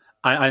drama,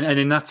 and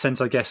in that sense,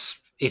 I guess.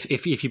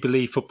 If you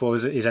believe football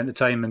is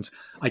entertainment,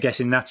 I guess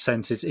in that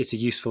sense it's a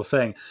useful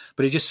thing.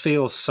 But it just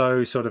feels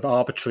so sort of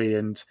arbitrary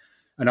and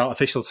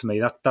artificial to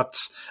me.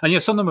 That's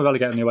Sunderland were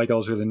relegated in the away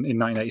goals rule in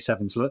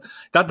 1987. So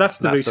that's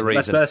the reason.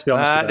 Let's be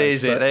honest. That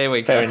is it. There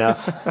we go. Fair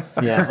enough.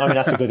 Yeah,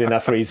 that's a good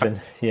enough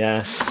reason.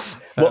 Yeah.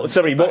 What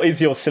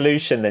is your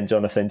solution then,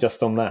 Jonathan?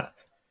 Just on that.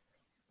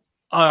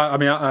 I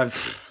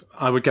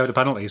would go to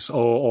penalties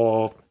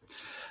or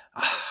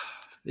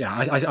yeah,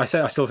 I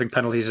still think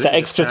penalties. So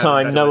extra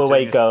time, no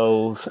away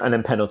goals, and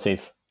then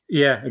penalties.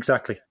 Yeah,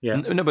 exactly. Yeah,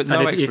 no, but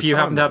if you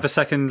happen to have a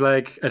second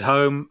leg at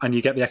home and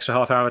you get the extra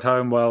half hour at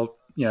home, well,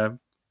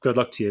 good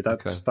luck to you.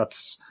 That's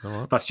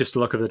just the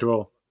luck of the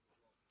draw.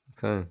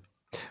 Okay.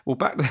 Well,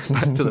 back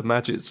to the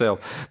match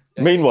itself.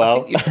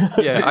 Meanwhile,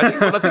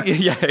 I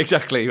think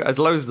exactly. As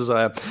loath as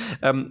I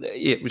am,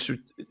 we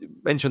should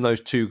mention those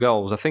two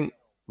goals. I think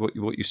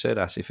what you said,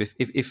 Asif,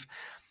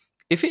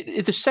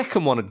 if the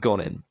second one had gone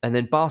in and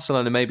then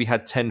Barcelona maybe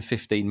had 10,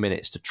 15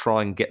 minutes to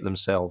try and get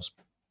themselves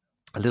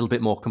a little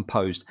bit more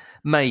composed,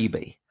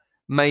 maybe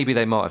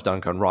they might have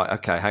done gone, right,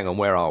 okay, hang on,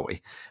 where are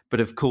we? But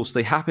of course,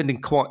 they happened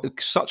in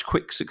such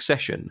quick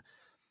succession.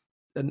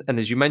 And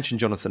as you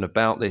mentioned, Jonathan,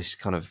 about this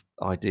kind of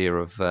idea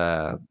of,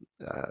 I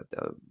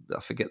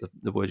forget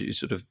the word,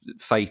 sort of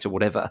fate or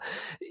whatever,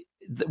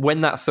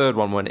 when that third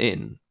one went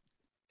in,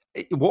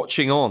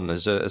 watching on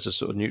as a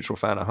sort of neutral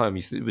fan at home,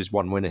 it was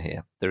one winner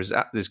here. There's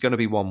going to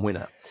be one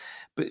winner.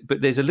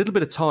 But there's a little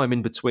bit of time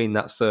in between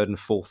that third and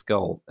fourth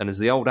goal. And as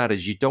the old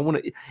adage, you don't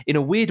want to, in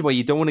a weird way,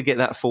 you don't want to get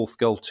that fourth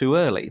goal too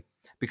early,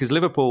 because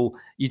Liverpool,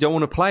 you don't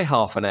want to play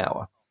half an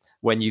hour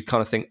when you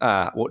kind of think,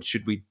 what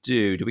should we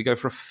do? Do we go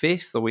for a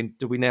fifth, or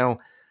do we now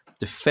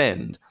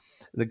defend?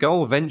 The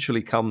goal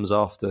eventually comes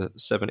after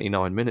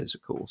 79 minutes,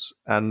 of course.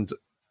 And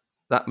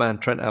that man,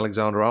 Trent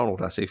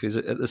Alexander-Arnold, Asif, is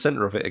at the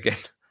centre of it again.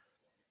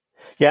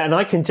 Yeah, and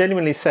I can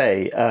genuinely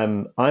say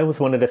I was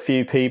one of the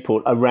few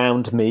people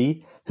around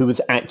me who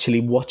was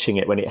actually watching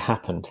it when it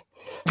happened,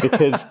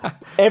 because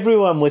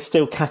everyone was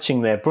still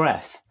catching their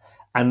breath.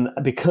 And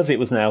because it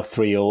was now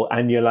 3-3,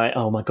 and you're like,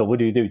 oh my God, what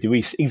do we do? Do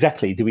we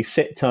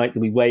sit tight? Do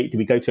we wait? Do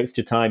we go to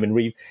extra time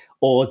and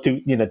or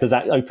does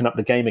that open up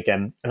the game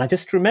again? And I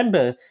just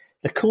remember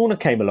the corner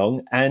came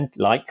along, and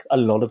like a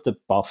lot of the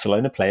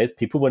Barcelona players,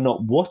 people were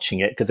not watching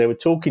it because they were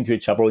talking to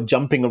each other or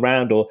jumping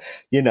around or,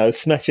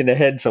 smashing their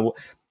heads.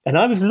 And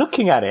I was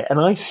looking at it and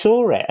I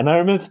saw it. And I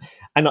remember,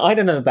 and I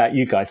don't know about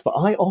you guys, but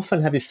I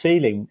often have this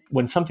feeling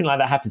when something like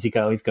that happens, you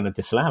go, he's going to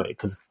disallow it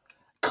because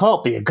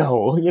can't be a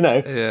goal,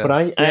 Yeah. But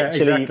I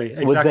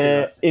actually was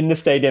there in the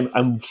stadium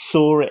and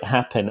saw it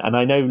happen. And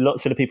I know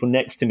lots of the people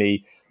next to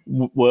me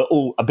were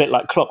all a bit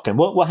like Klopp going,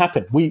 what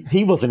happened?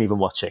 He wasn't even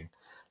watching,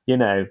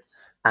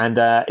 And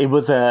it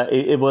was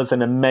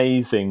an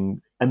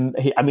amazing.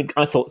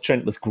 I thought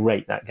Trent was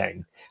great that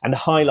game. And the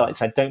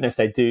highlights, I don't know if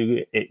they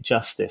do it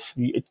justice.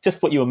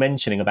 Just what you were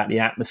mentioning about the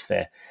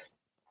atmosphere.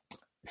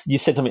 You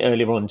said something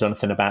earlier on,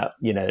 Jonathan, about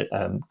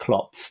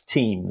Klopp's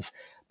teams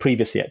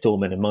previously at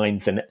Dortmund and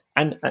Mainz and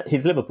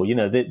his Liverpool.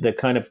 The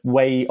kind of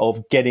way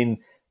of getting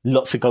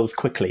lots of goals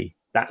quickly.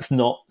 That's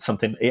not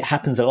something, it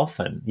happens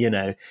often,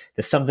 There's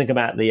something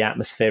about the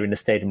atmosphere in the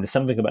stadium. There's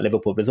something about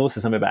Liverpool, but there's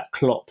also something about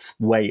Klopp's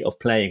way of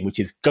playing, which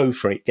is go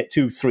for it, get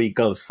 2-3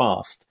 goals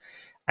fast.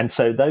 And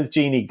so those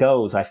Gini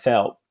goals, I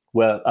felt,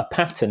 were a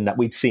pattern that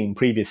we've seen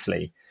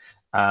previously,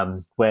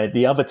 where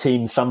the other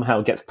team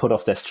somehow gets put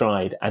off their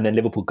stride and then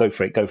Liverpool go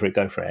for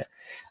it.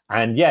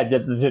 And yeah,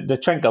 the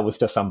Trent goal was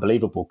just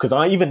unbelievable,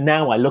 because even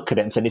now I look at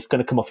it and say it's going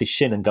to come off his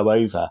shin and go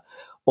over,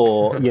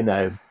 or,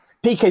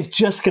 Piqué's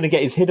just going to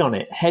get his head on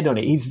it.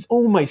 He's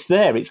almost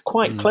there. It's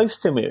quite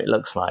close to him, it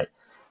looks like.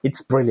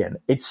 It's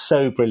brilliant. It's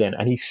so brilliant.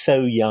 And he's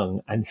so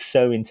young and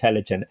so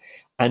intelligent.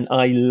 And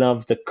I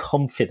love the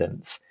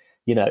confidence.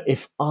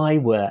 If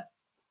I'm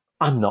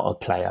not a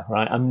player,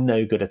 right? I'm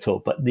no good at all.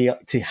 But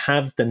to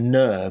have the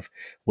nerve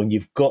when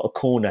you've got a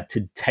corner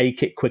to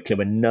take it quickly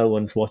when no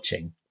one's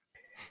watching,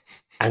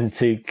 and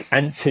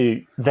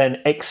to then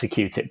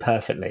execute it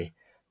perfectly,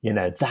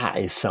 that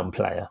is some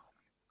player.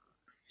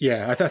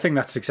 Yeah, I think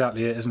that's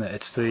exactly it, isn't it?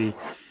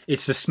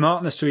 It's the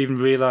smartness to even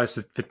realise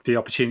that the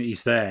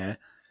opportunity's there,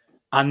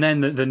 and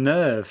then the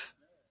nerve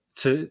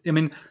to. I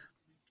mean,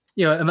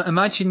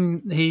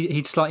 imagine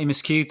he'd slightly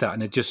miscued that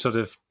and it just sort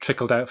of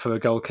trickled out for a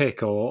goal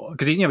kick, or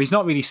because he's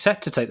not really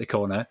set to take the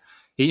corner.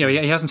 He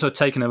hasn't sort of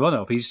taken a run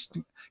up. He's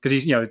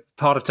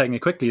part of taking it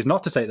quickly is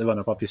not to take the run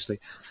up, obviously.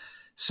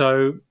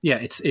 So yeah,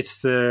 it's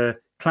the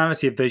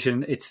clarity of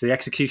vision, it's the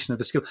execution of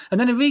the skill, and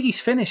then Origi's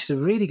finish is a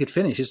really good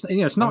finish.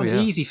 It's not an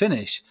easy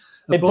finish.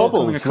 It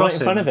bobbles right in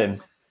front of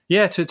him.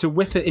 Yeah, to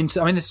whip it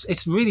into. I mean,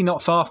 it's really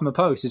not far from a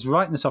post. It's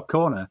right in the top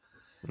corner.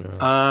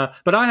 Yeah.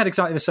 But I had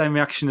exactly the same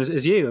reaction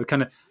as you.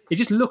 It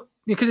just looked,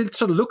 because it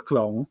sort of looked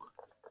wrong.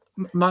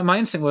 My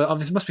instinct was,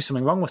 there must be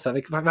something wrong with that.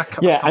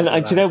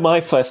 Do you know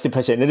my first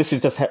impression? And this is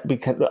just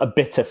a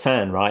bitter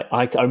fan, right?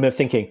 I remember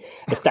thinking,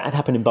 if that had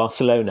happened in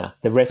Barcelona,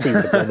 the referee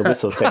would have blown the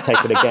whistle, said,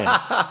 take it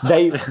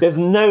again. There's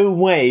no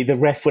way the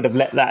ref would have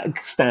let that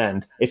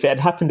stand. If it had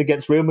happened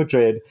against Real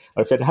Madrid,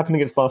 or if it had happened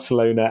against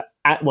Barcelona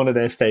at one of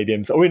their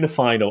stadiums, or in the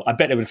final, I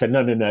bet they would have said,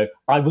 no,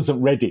 I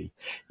wasn't ready.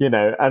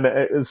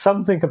 And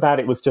something about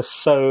it was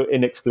just so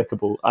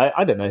inexplicable.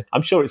 I don't know.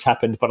 I'm sure it's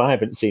happened, but I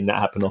haven't seen that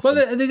happen often.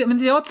 Well,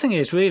 the odd thing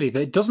is really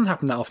that it doesn't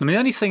happen that often. I mean, the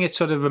only thing it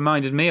sort of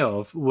reminded me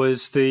of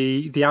was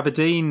the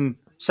Aberdeen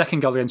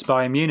second goal against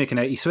Bayern Munich in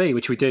 '83,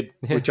 which we did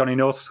with Johnny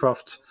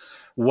Northcroft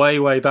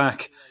way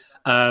back.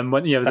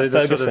 When the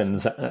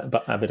Ferguson's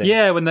Aberdeen.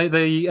 Yeah, when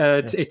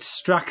it's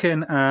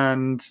Strachan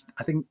and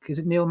I think is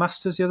it Neil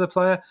Masters, the other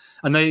player,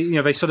 and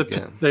they sort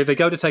of they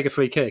go to take a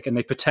free kick and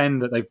they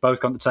pretend that they've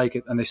both gone to take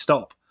it and they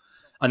stop,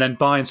 and then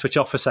Bayern switch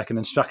off for a second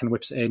and Strachan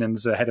whips it in and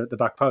there's a header at the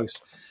back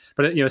post.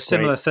 But a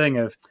similar thing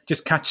of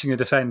just catching a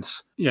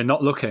defence,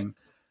 not looking.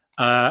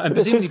 And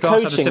this is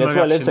coaching as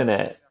well, isn't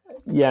it?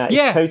 Yeah,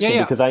 it's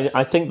coaching because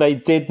I think they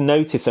did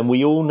notice, and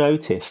we all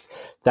noticed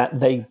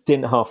that they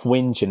didn't half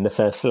whinge in the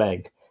first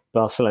leg.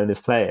 Barcelona's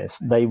players,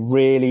 they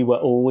really were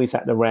always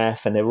at the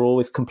ref and they were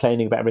always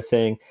complaining about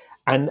everything,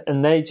 and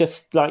they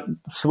just like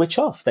switch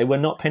off. They were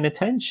not paying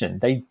attention.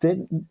 They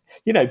didn't,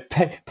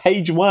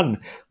 page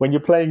one when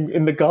you're playing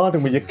in the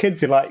garden with your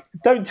kids, you're like,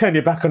 don't turn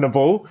your back on the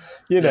ball,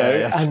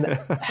 and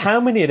how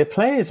many of the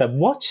players are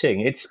watching?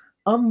 It's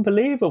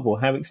unbelievable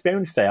how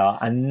experienced they are,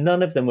 and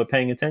none of them were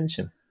paying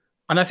attention.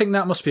 And I think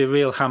that must be a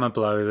real hammer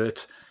blow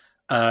that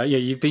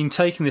you've been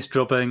taking this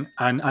drubbing,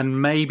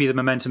 and maybe the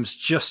momentum's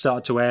just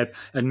started to ebb.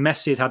 And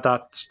Messi had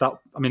that.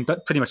 I mean,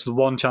 pretty much the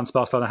one chance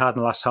Barcelona had in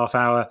the last half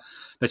hour.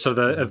 It's sort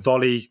of a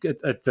volley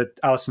that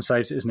Alisson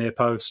saves at his near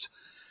post.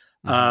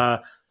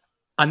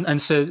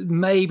 And so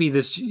maybe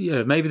there's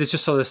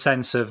just sort of a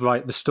sense of,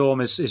 right, the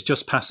storm is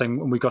just passing,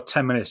 and we've got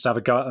 10 minutes to have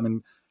a go at them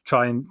and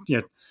try and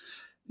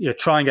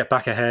get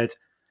back ahead.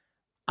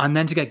 And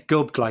then to get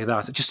gubbed like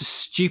that, just a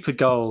stupid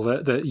goal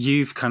that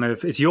you've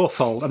it's your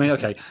fault. I mean,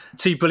 okay,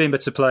 2 brilliant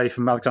bits of play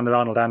from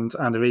Alexander-Arnold and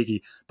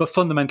Origi, but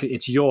fundamentally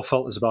it's your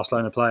fault as a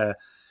Barcelona player.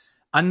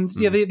 And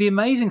the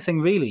amazing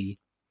thing really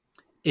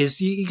is,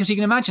 because you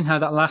can imagine how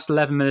that last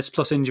 11 minutes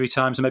plus injury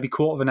time, so maybe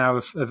quarter of an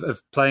hour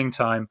of playing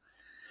time,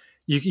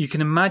 you can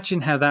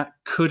imagine how that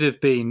could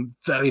have been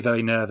very,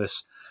 very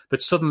nervous.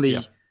 But suddenly...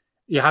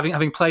 Yeah,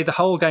 having played the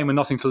whole game with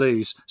nothing to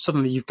lose,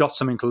 suddenly you've got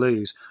something to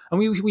lose. And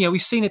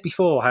we've seen it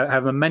before, how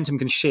momentum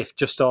can shift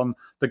just on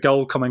the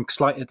goal coming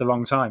slightly at the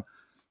wrong time.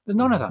 There's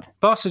none of that.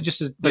 Barca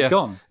they're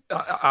gone.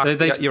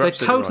 They're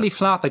totally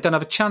flat. They don't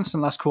have a chance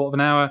in the last quarter of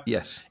an hour.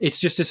 Yes, it's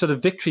just a sort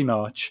of victory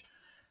march.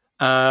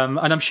 And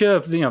I'm sure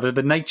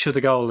the nature of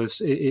the goal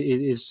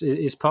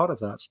is part of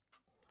that.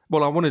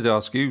 Well, I wanted to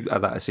ask you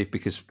that, Asif,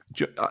 because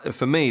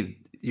for me,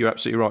 you're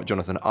absolutely right,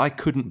 Jonathan. I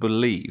couldn't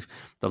believe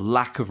the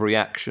lack of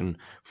reaction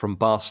from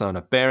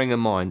Barcelona, bearing in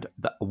mind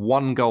that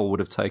one goal would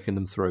have taken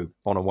them through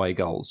on away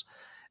goals,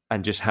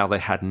 and just how they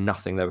had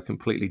nothing. They were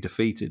completely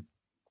defeated.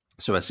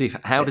 So,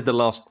 Asif, how did the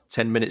last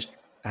 10 minutes,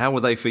 how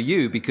were they for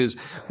you? Because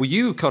were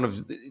you kind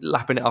of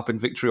lapping it up in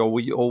victory,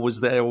 or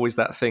was there always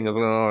that thing of,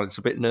 it's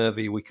a bit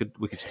nervy, we could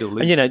still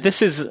lose? And,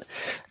 this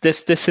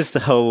is the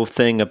whole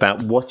thing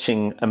about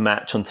watching a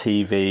match on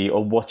TV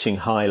or watching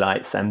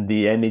highlights, and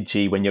the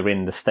energy when you're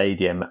in the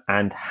stadium,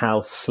 and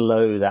how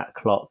slow that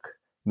clock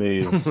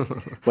moves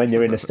when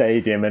you're in a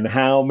stadium, and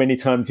how many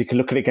times you can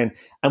look at it again.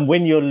 And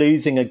when you're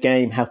losing a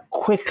game, how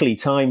quickly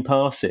time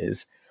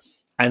passes.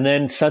 And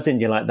then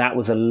suddenly you're like, that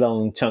was a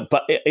long chunk.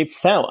 But it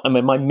felt,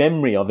 my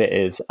memory of it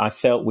is, I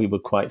felt we were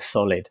quite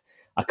solid.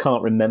 I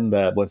can't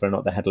remember whether or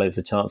not they had loads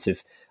of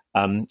chances.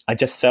 I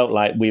just felt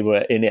like we were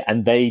in it,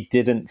 and they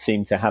didn't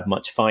seem to have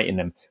much fight in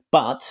them.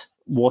 But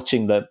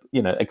watching the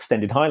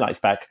extended highlights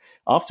back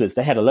afterwards,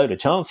 they had a load of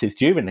chances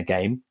during the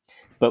game,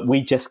 but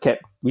we just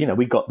kept, we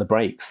got the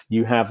breaks.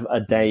 You have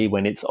a day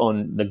when it's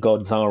on, the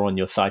gods are on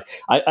your side.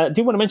 I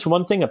do want to mention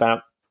one thing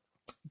about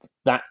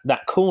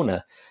that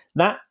corner.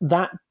 That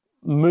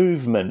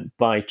movement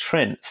by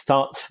Trent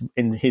starts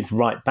in his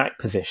right back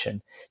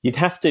position. You'd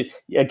have to,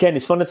 again,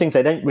 it's one of the things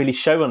they don't really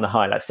show on the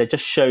highlights. They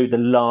just show the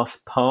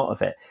last part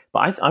of it.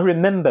 But I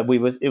remember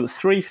it was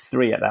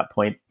 3-3 at that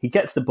point. He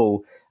gets the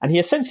ball and he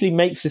essentially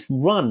makes this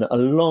run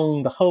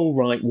along the whole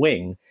right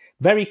wing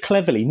very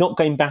cleverly, not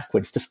going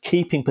backwards, just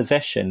keeping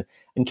possession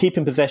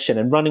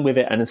and running with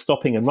it and then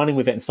stopping and running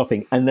with it and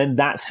stopping. And then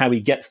that's how he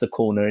gets the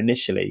corner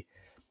initially,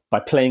 by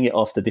playing it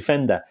off the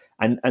defender.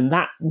 And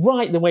that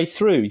right the way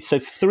through. So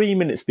 3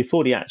 minutes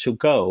before the actual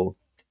goal,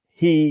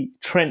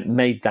 Trent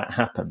made that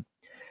happen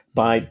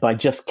by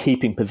just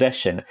keeping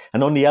possession.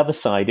 And on the other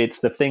side, it's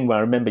the thing where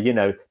I remember,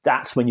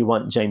 that's when you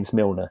want James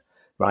Milner,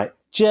 right?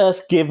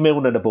 Just give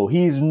Milner the ball.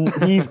 He's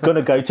going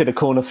to go to the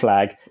corner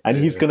flag, and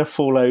he's going to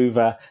fall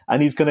over,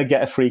 and he's going to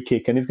get a free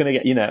kick, and he's going to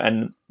get,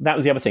 and that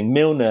was the other thing.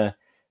 Milner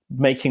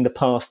making the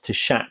pass to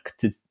Shaq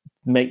to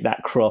make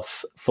that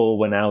cross for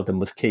Wijnaldum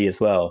was key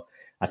as well.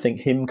 I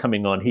think him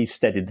coming on, he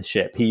steadied the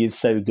ship. He is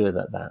so good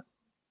at that.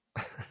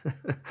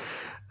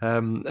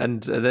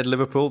 And then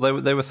Liverpool, they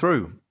were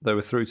through. They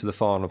were through to the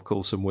final, of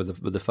course, and were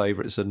the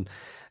favourites and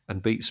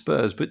beat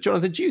Spurs. But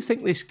Jonathan, do you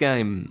think this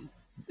game,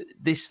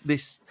 this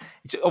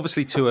it's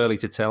obviously too early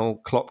to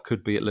tell. Klopp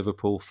could be at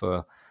Liverpool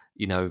for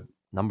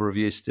number of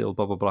years still.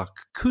 Blah blah blah.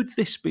 Could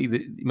this be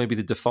maybe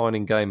the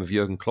defining game of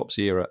Jurgen Klopp's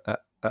era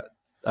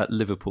at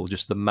Liverpool?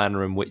 Just the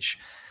manner in which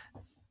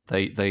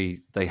They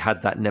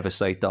had that never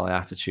say die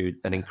attitude,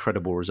 an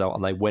incredible result,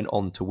 and they went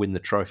on to win the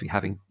trophy,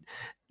 having,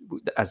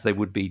 as they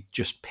would be,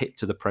 just pipped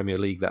to the Premier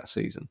League that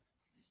season.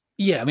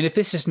 Yeah, if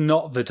this is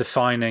not the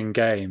defining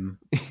game,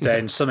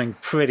 then something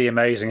pretty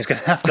amazing is going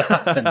to have to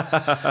happen.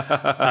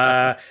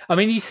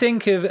 You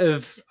think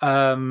of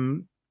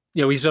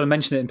we've sort of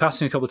mentioned it in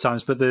passing a couple of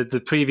times, but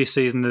the previous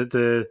season,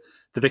 the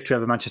victory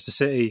over Manchester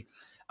City,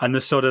 and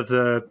the sort of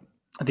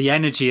the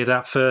energy of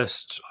that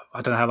first,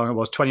 I don't know how long it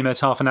was, 20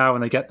 minutes, half an hour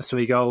when they get the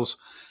 3 goals.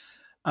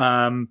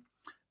 But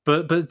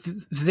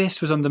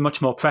this was under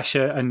much more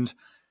pressure and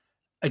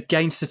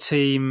against a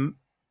team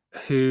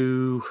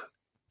who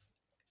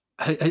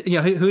had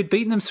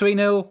beaten them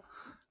 3-0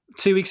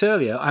 2 weeks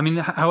earlier.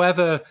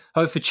 However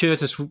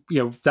fortuitous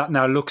that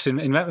now looks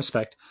in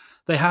retrospect,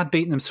 they had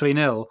beaten them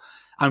 3-0.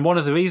 And one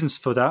of the reasons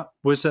for that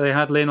was that they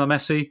had Lionel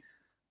Messi,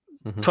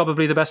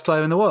 probably the best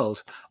player in the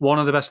world, one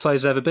of the best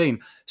players ever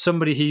been.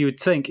 Somebody who you would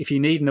think, if you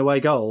need an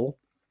away goal,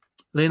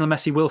 Lionel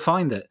Messi will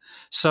find it.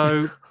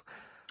 So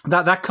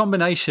that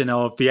combination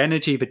of the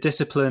energy, the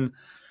discipline,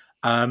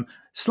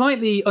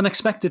 slightly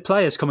unexpected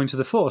players coming to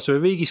the fore. So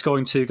Origi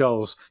scoring 2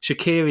 goals,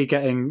 Shaqiri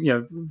getting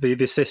the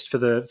assist for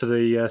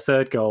the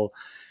third goal,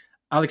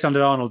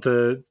 Alexander-Arnold,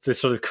 the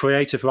sort of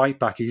creative right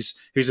back,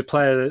 who's a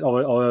player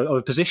or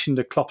a position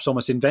that Klopp's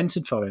almost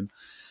invented for him.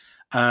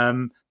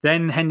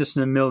 Then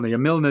Henderson and Milner.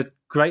 Milner,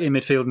 great in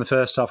midfield in the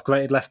first half,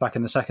 great at left back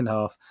in the second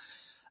half,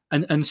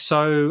 and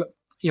so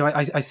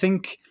I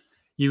think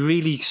you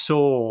really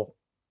saw,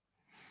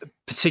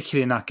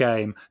 particularly in that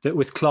game, that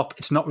with Klopp,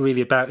 it's not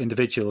really about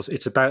individuals.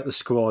 It's about the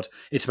squad.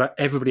 It's about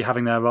everybody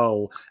having their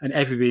role and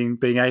everybody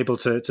being able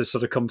to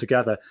sort of come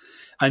together.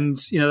 And,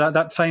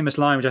 that famous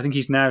line, which I think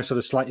he's now sort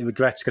of slightly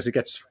regrets because it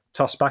gets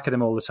tossed back at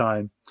him all the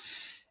time,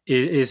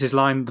 is his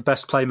line, the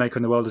best playmaker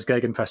in the world is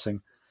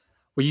gegenpressing.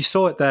 Well, you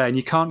saw it there, and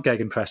you can't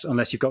gegenpress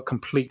unless you've got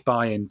complete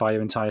buy-in by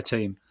your entire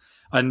team.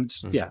 And,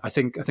 I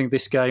think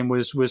this game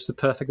was the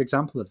perfect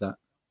example of that.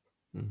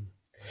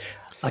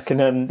 I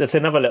can. There's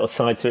another little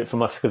side to it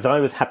from us, because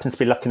I happened to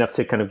be lucky enough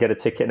to kind of get a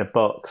ticket in a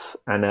box,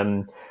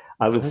 and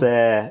I was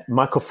there.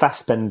 Michael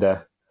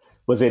Fassbender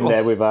was in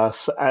there with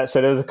us,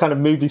 so there was a kind of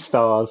movie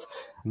stars.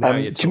 Do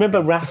you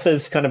remember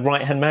Rafa's kind of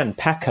right-hand man,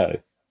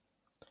 Paco?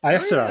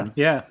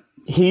 Yeah.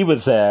 He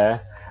was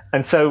there,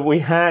 and so we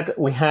had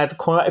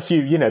quite a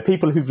few,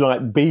 people who've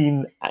like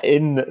been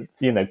in,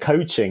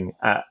 coaching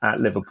at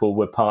Liverpool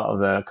were part of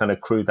the kind of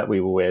crew that we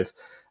were with.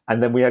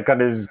 And then we had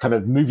kind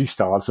of movie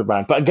stars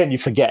around. But again, you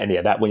forget any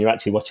of that when you're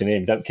actually watching it.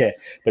 You don't care.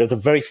 But it was a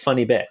very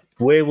funny bit.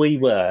 Where we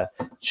were,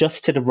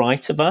 just to the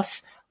right of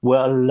us,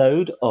 were a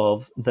load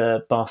of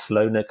the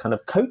Barcelona kind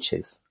of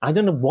coaches. I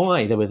don't know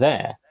why they were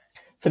there.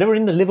 So they were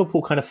in the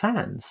Liverpool kind of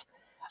fans.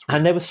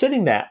 And they were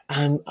sitting there.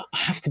 And I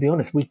have to be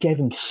honest, we gave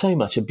them so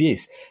much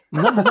abuse.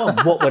 Number one,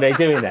 what were they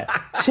doing there?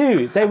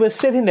 Two, they were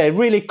sitting there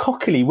really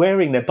cockily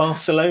wearing their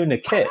Barcelona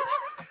kits.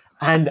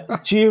 And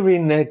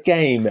during the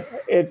game,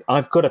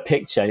 I've got a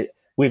picture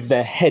with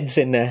their heads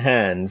in their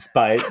hands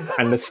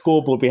and the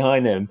scoreboard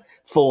behind them,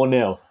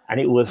 4-0. And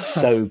it was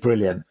so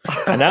brilliant.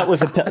 And that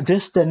was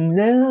just the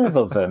nerve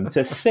of them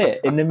to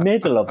sit in the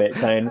middle of it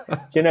going,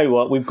 you know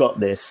what, we've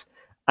got this.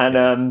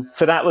 And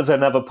so that was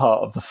another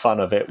part of the fun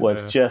of it,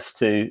 was just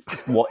to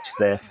watch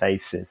their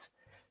faces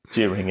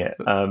during it.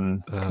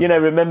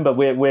 Remember,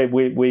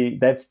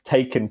 they've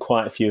taken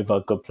quite a few of our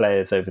good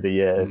players over the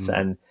years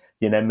and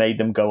made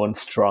them go on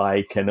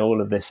strike and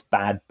all of this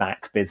bad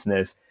back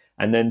business.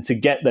 And then to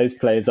get those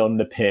players on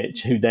the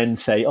pitch who then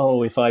say,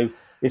 oh, if I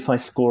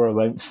score, I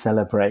won't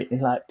celebrate.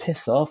 You're like,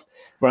 piss off,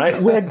 right?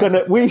 We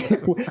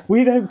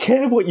don't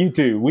care what you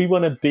do. We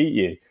want to beat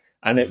you.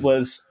 And it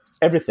was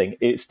everything.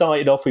 It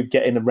started off with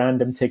getting a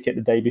random ticket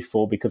the day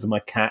before because of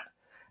my cat.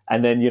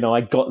 And then,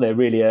 I got there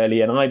really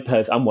early, and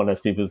I'm one of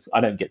those people,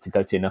 I don't get to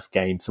go to enough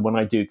games. So when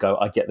I do go,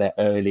 I get there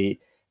early.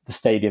 The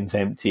stadium's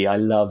empty. I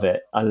love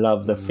it. I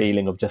love the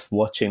feeling of just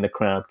watching the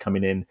crowd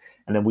coming in.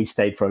 And then we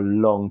stayed for a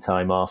long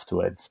time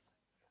afterwards,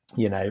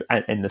 in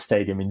the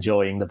stadium,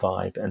 enjoying the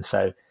vibe. And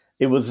so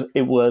it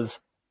was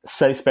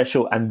so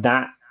special. And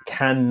that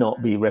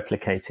cannot be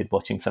replicated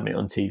watching something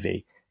on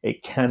TV.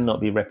 It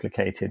cannot be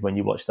replicated when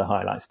you watch the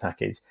highlights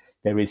package.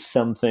 There is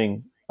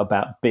something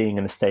about being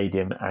in a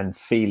stadium and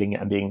feeling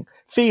it and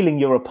feeling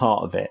you're a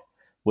part of it,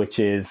 which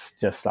is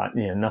just like,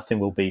 nothing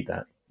will beat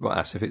that. Well,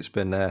 Asif, it's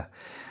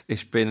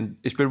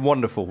been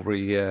wonderful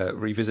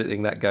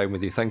revisiting that game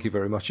with you. Thank you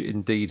very much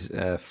indeed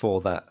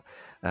for that.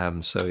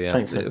 Thanks,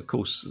 of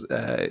course,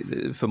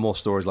 for more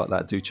stories like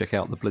that, do check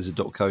out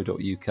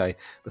theblizzard.co.uk.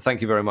 But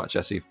thank you very much,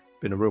 Asif.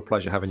 Been a real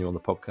pleasure having you on the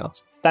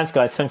podcast. Thanks,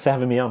 guys. Thanks for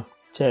having me on.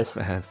 Cheers.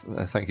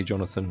 Thank you,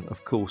 Jonathan,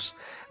 of course.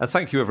 And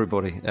thank you,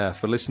 everybody,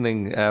 for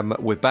listening.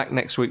 We're back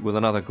next week with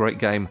another great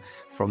game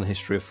from the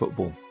history of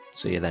football.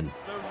 See you then.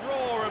 The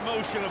raw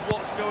emotion of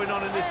what's going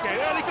on in this game.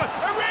 Early goal.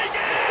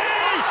 Origi!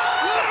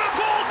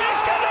 Liverpool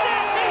discovered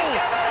it!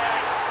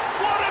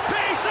 What a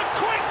piece of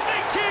quick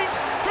thinking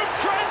from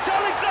Trent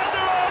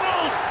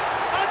Alexander-Arnold.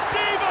 And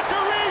Divock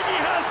Origi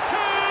has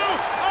two,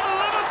 and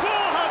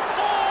Liverpool have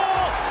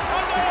four,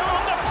 and they are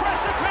on the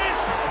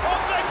precipice of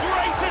the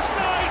greatest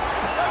night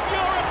of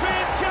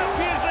European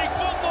Champions League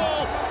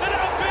football that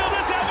Anfield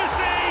has ever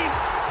seen.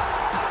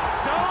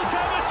 Don't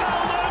ever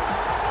tell them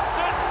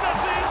that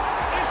nothing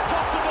is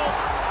possible.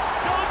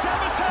 Don't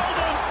ever tell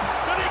them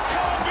that it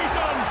can't be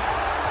done.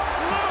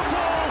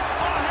 Liverpool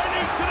are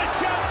heading to the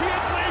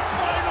Champions League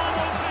final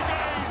once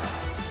again.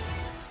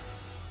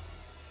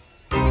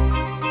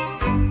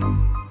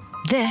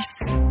 This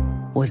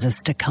was a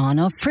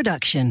Stakhanov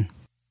production.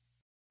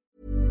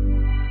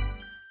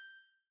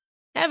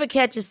 Ever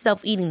catch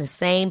yourself eating the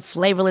same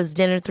flavorless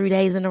dinner 3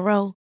 days in a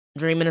row?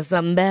 Dreaming of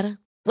something better?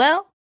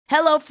 Well,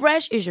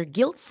 HelloFresh is your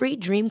guilt-free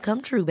dream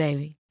come true,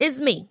 baby. It's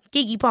me,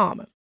 Keke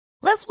Palmer.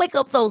 Let's wake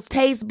up those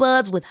taste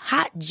buds with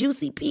hot,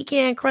 juicy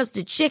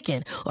pecan-crusted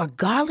chicken or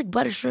garlic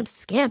butter shrimp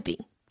scampi.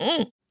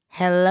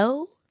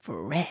 Hello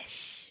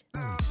Fresh.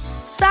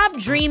 Stop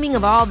dreaming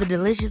of all the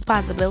delicious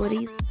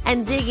possibilities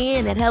and dig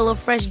in at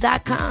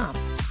HelloFresh.com.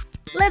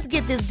 Let's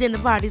get this dinner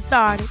party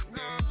started.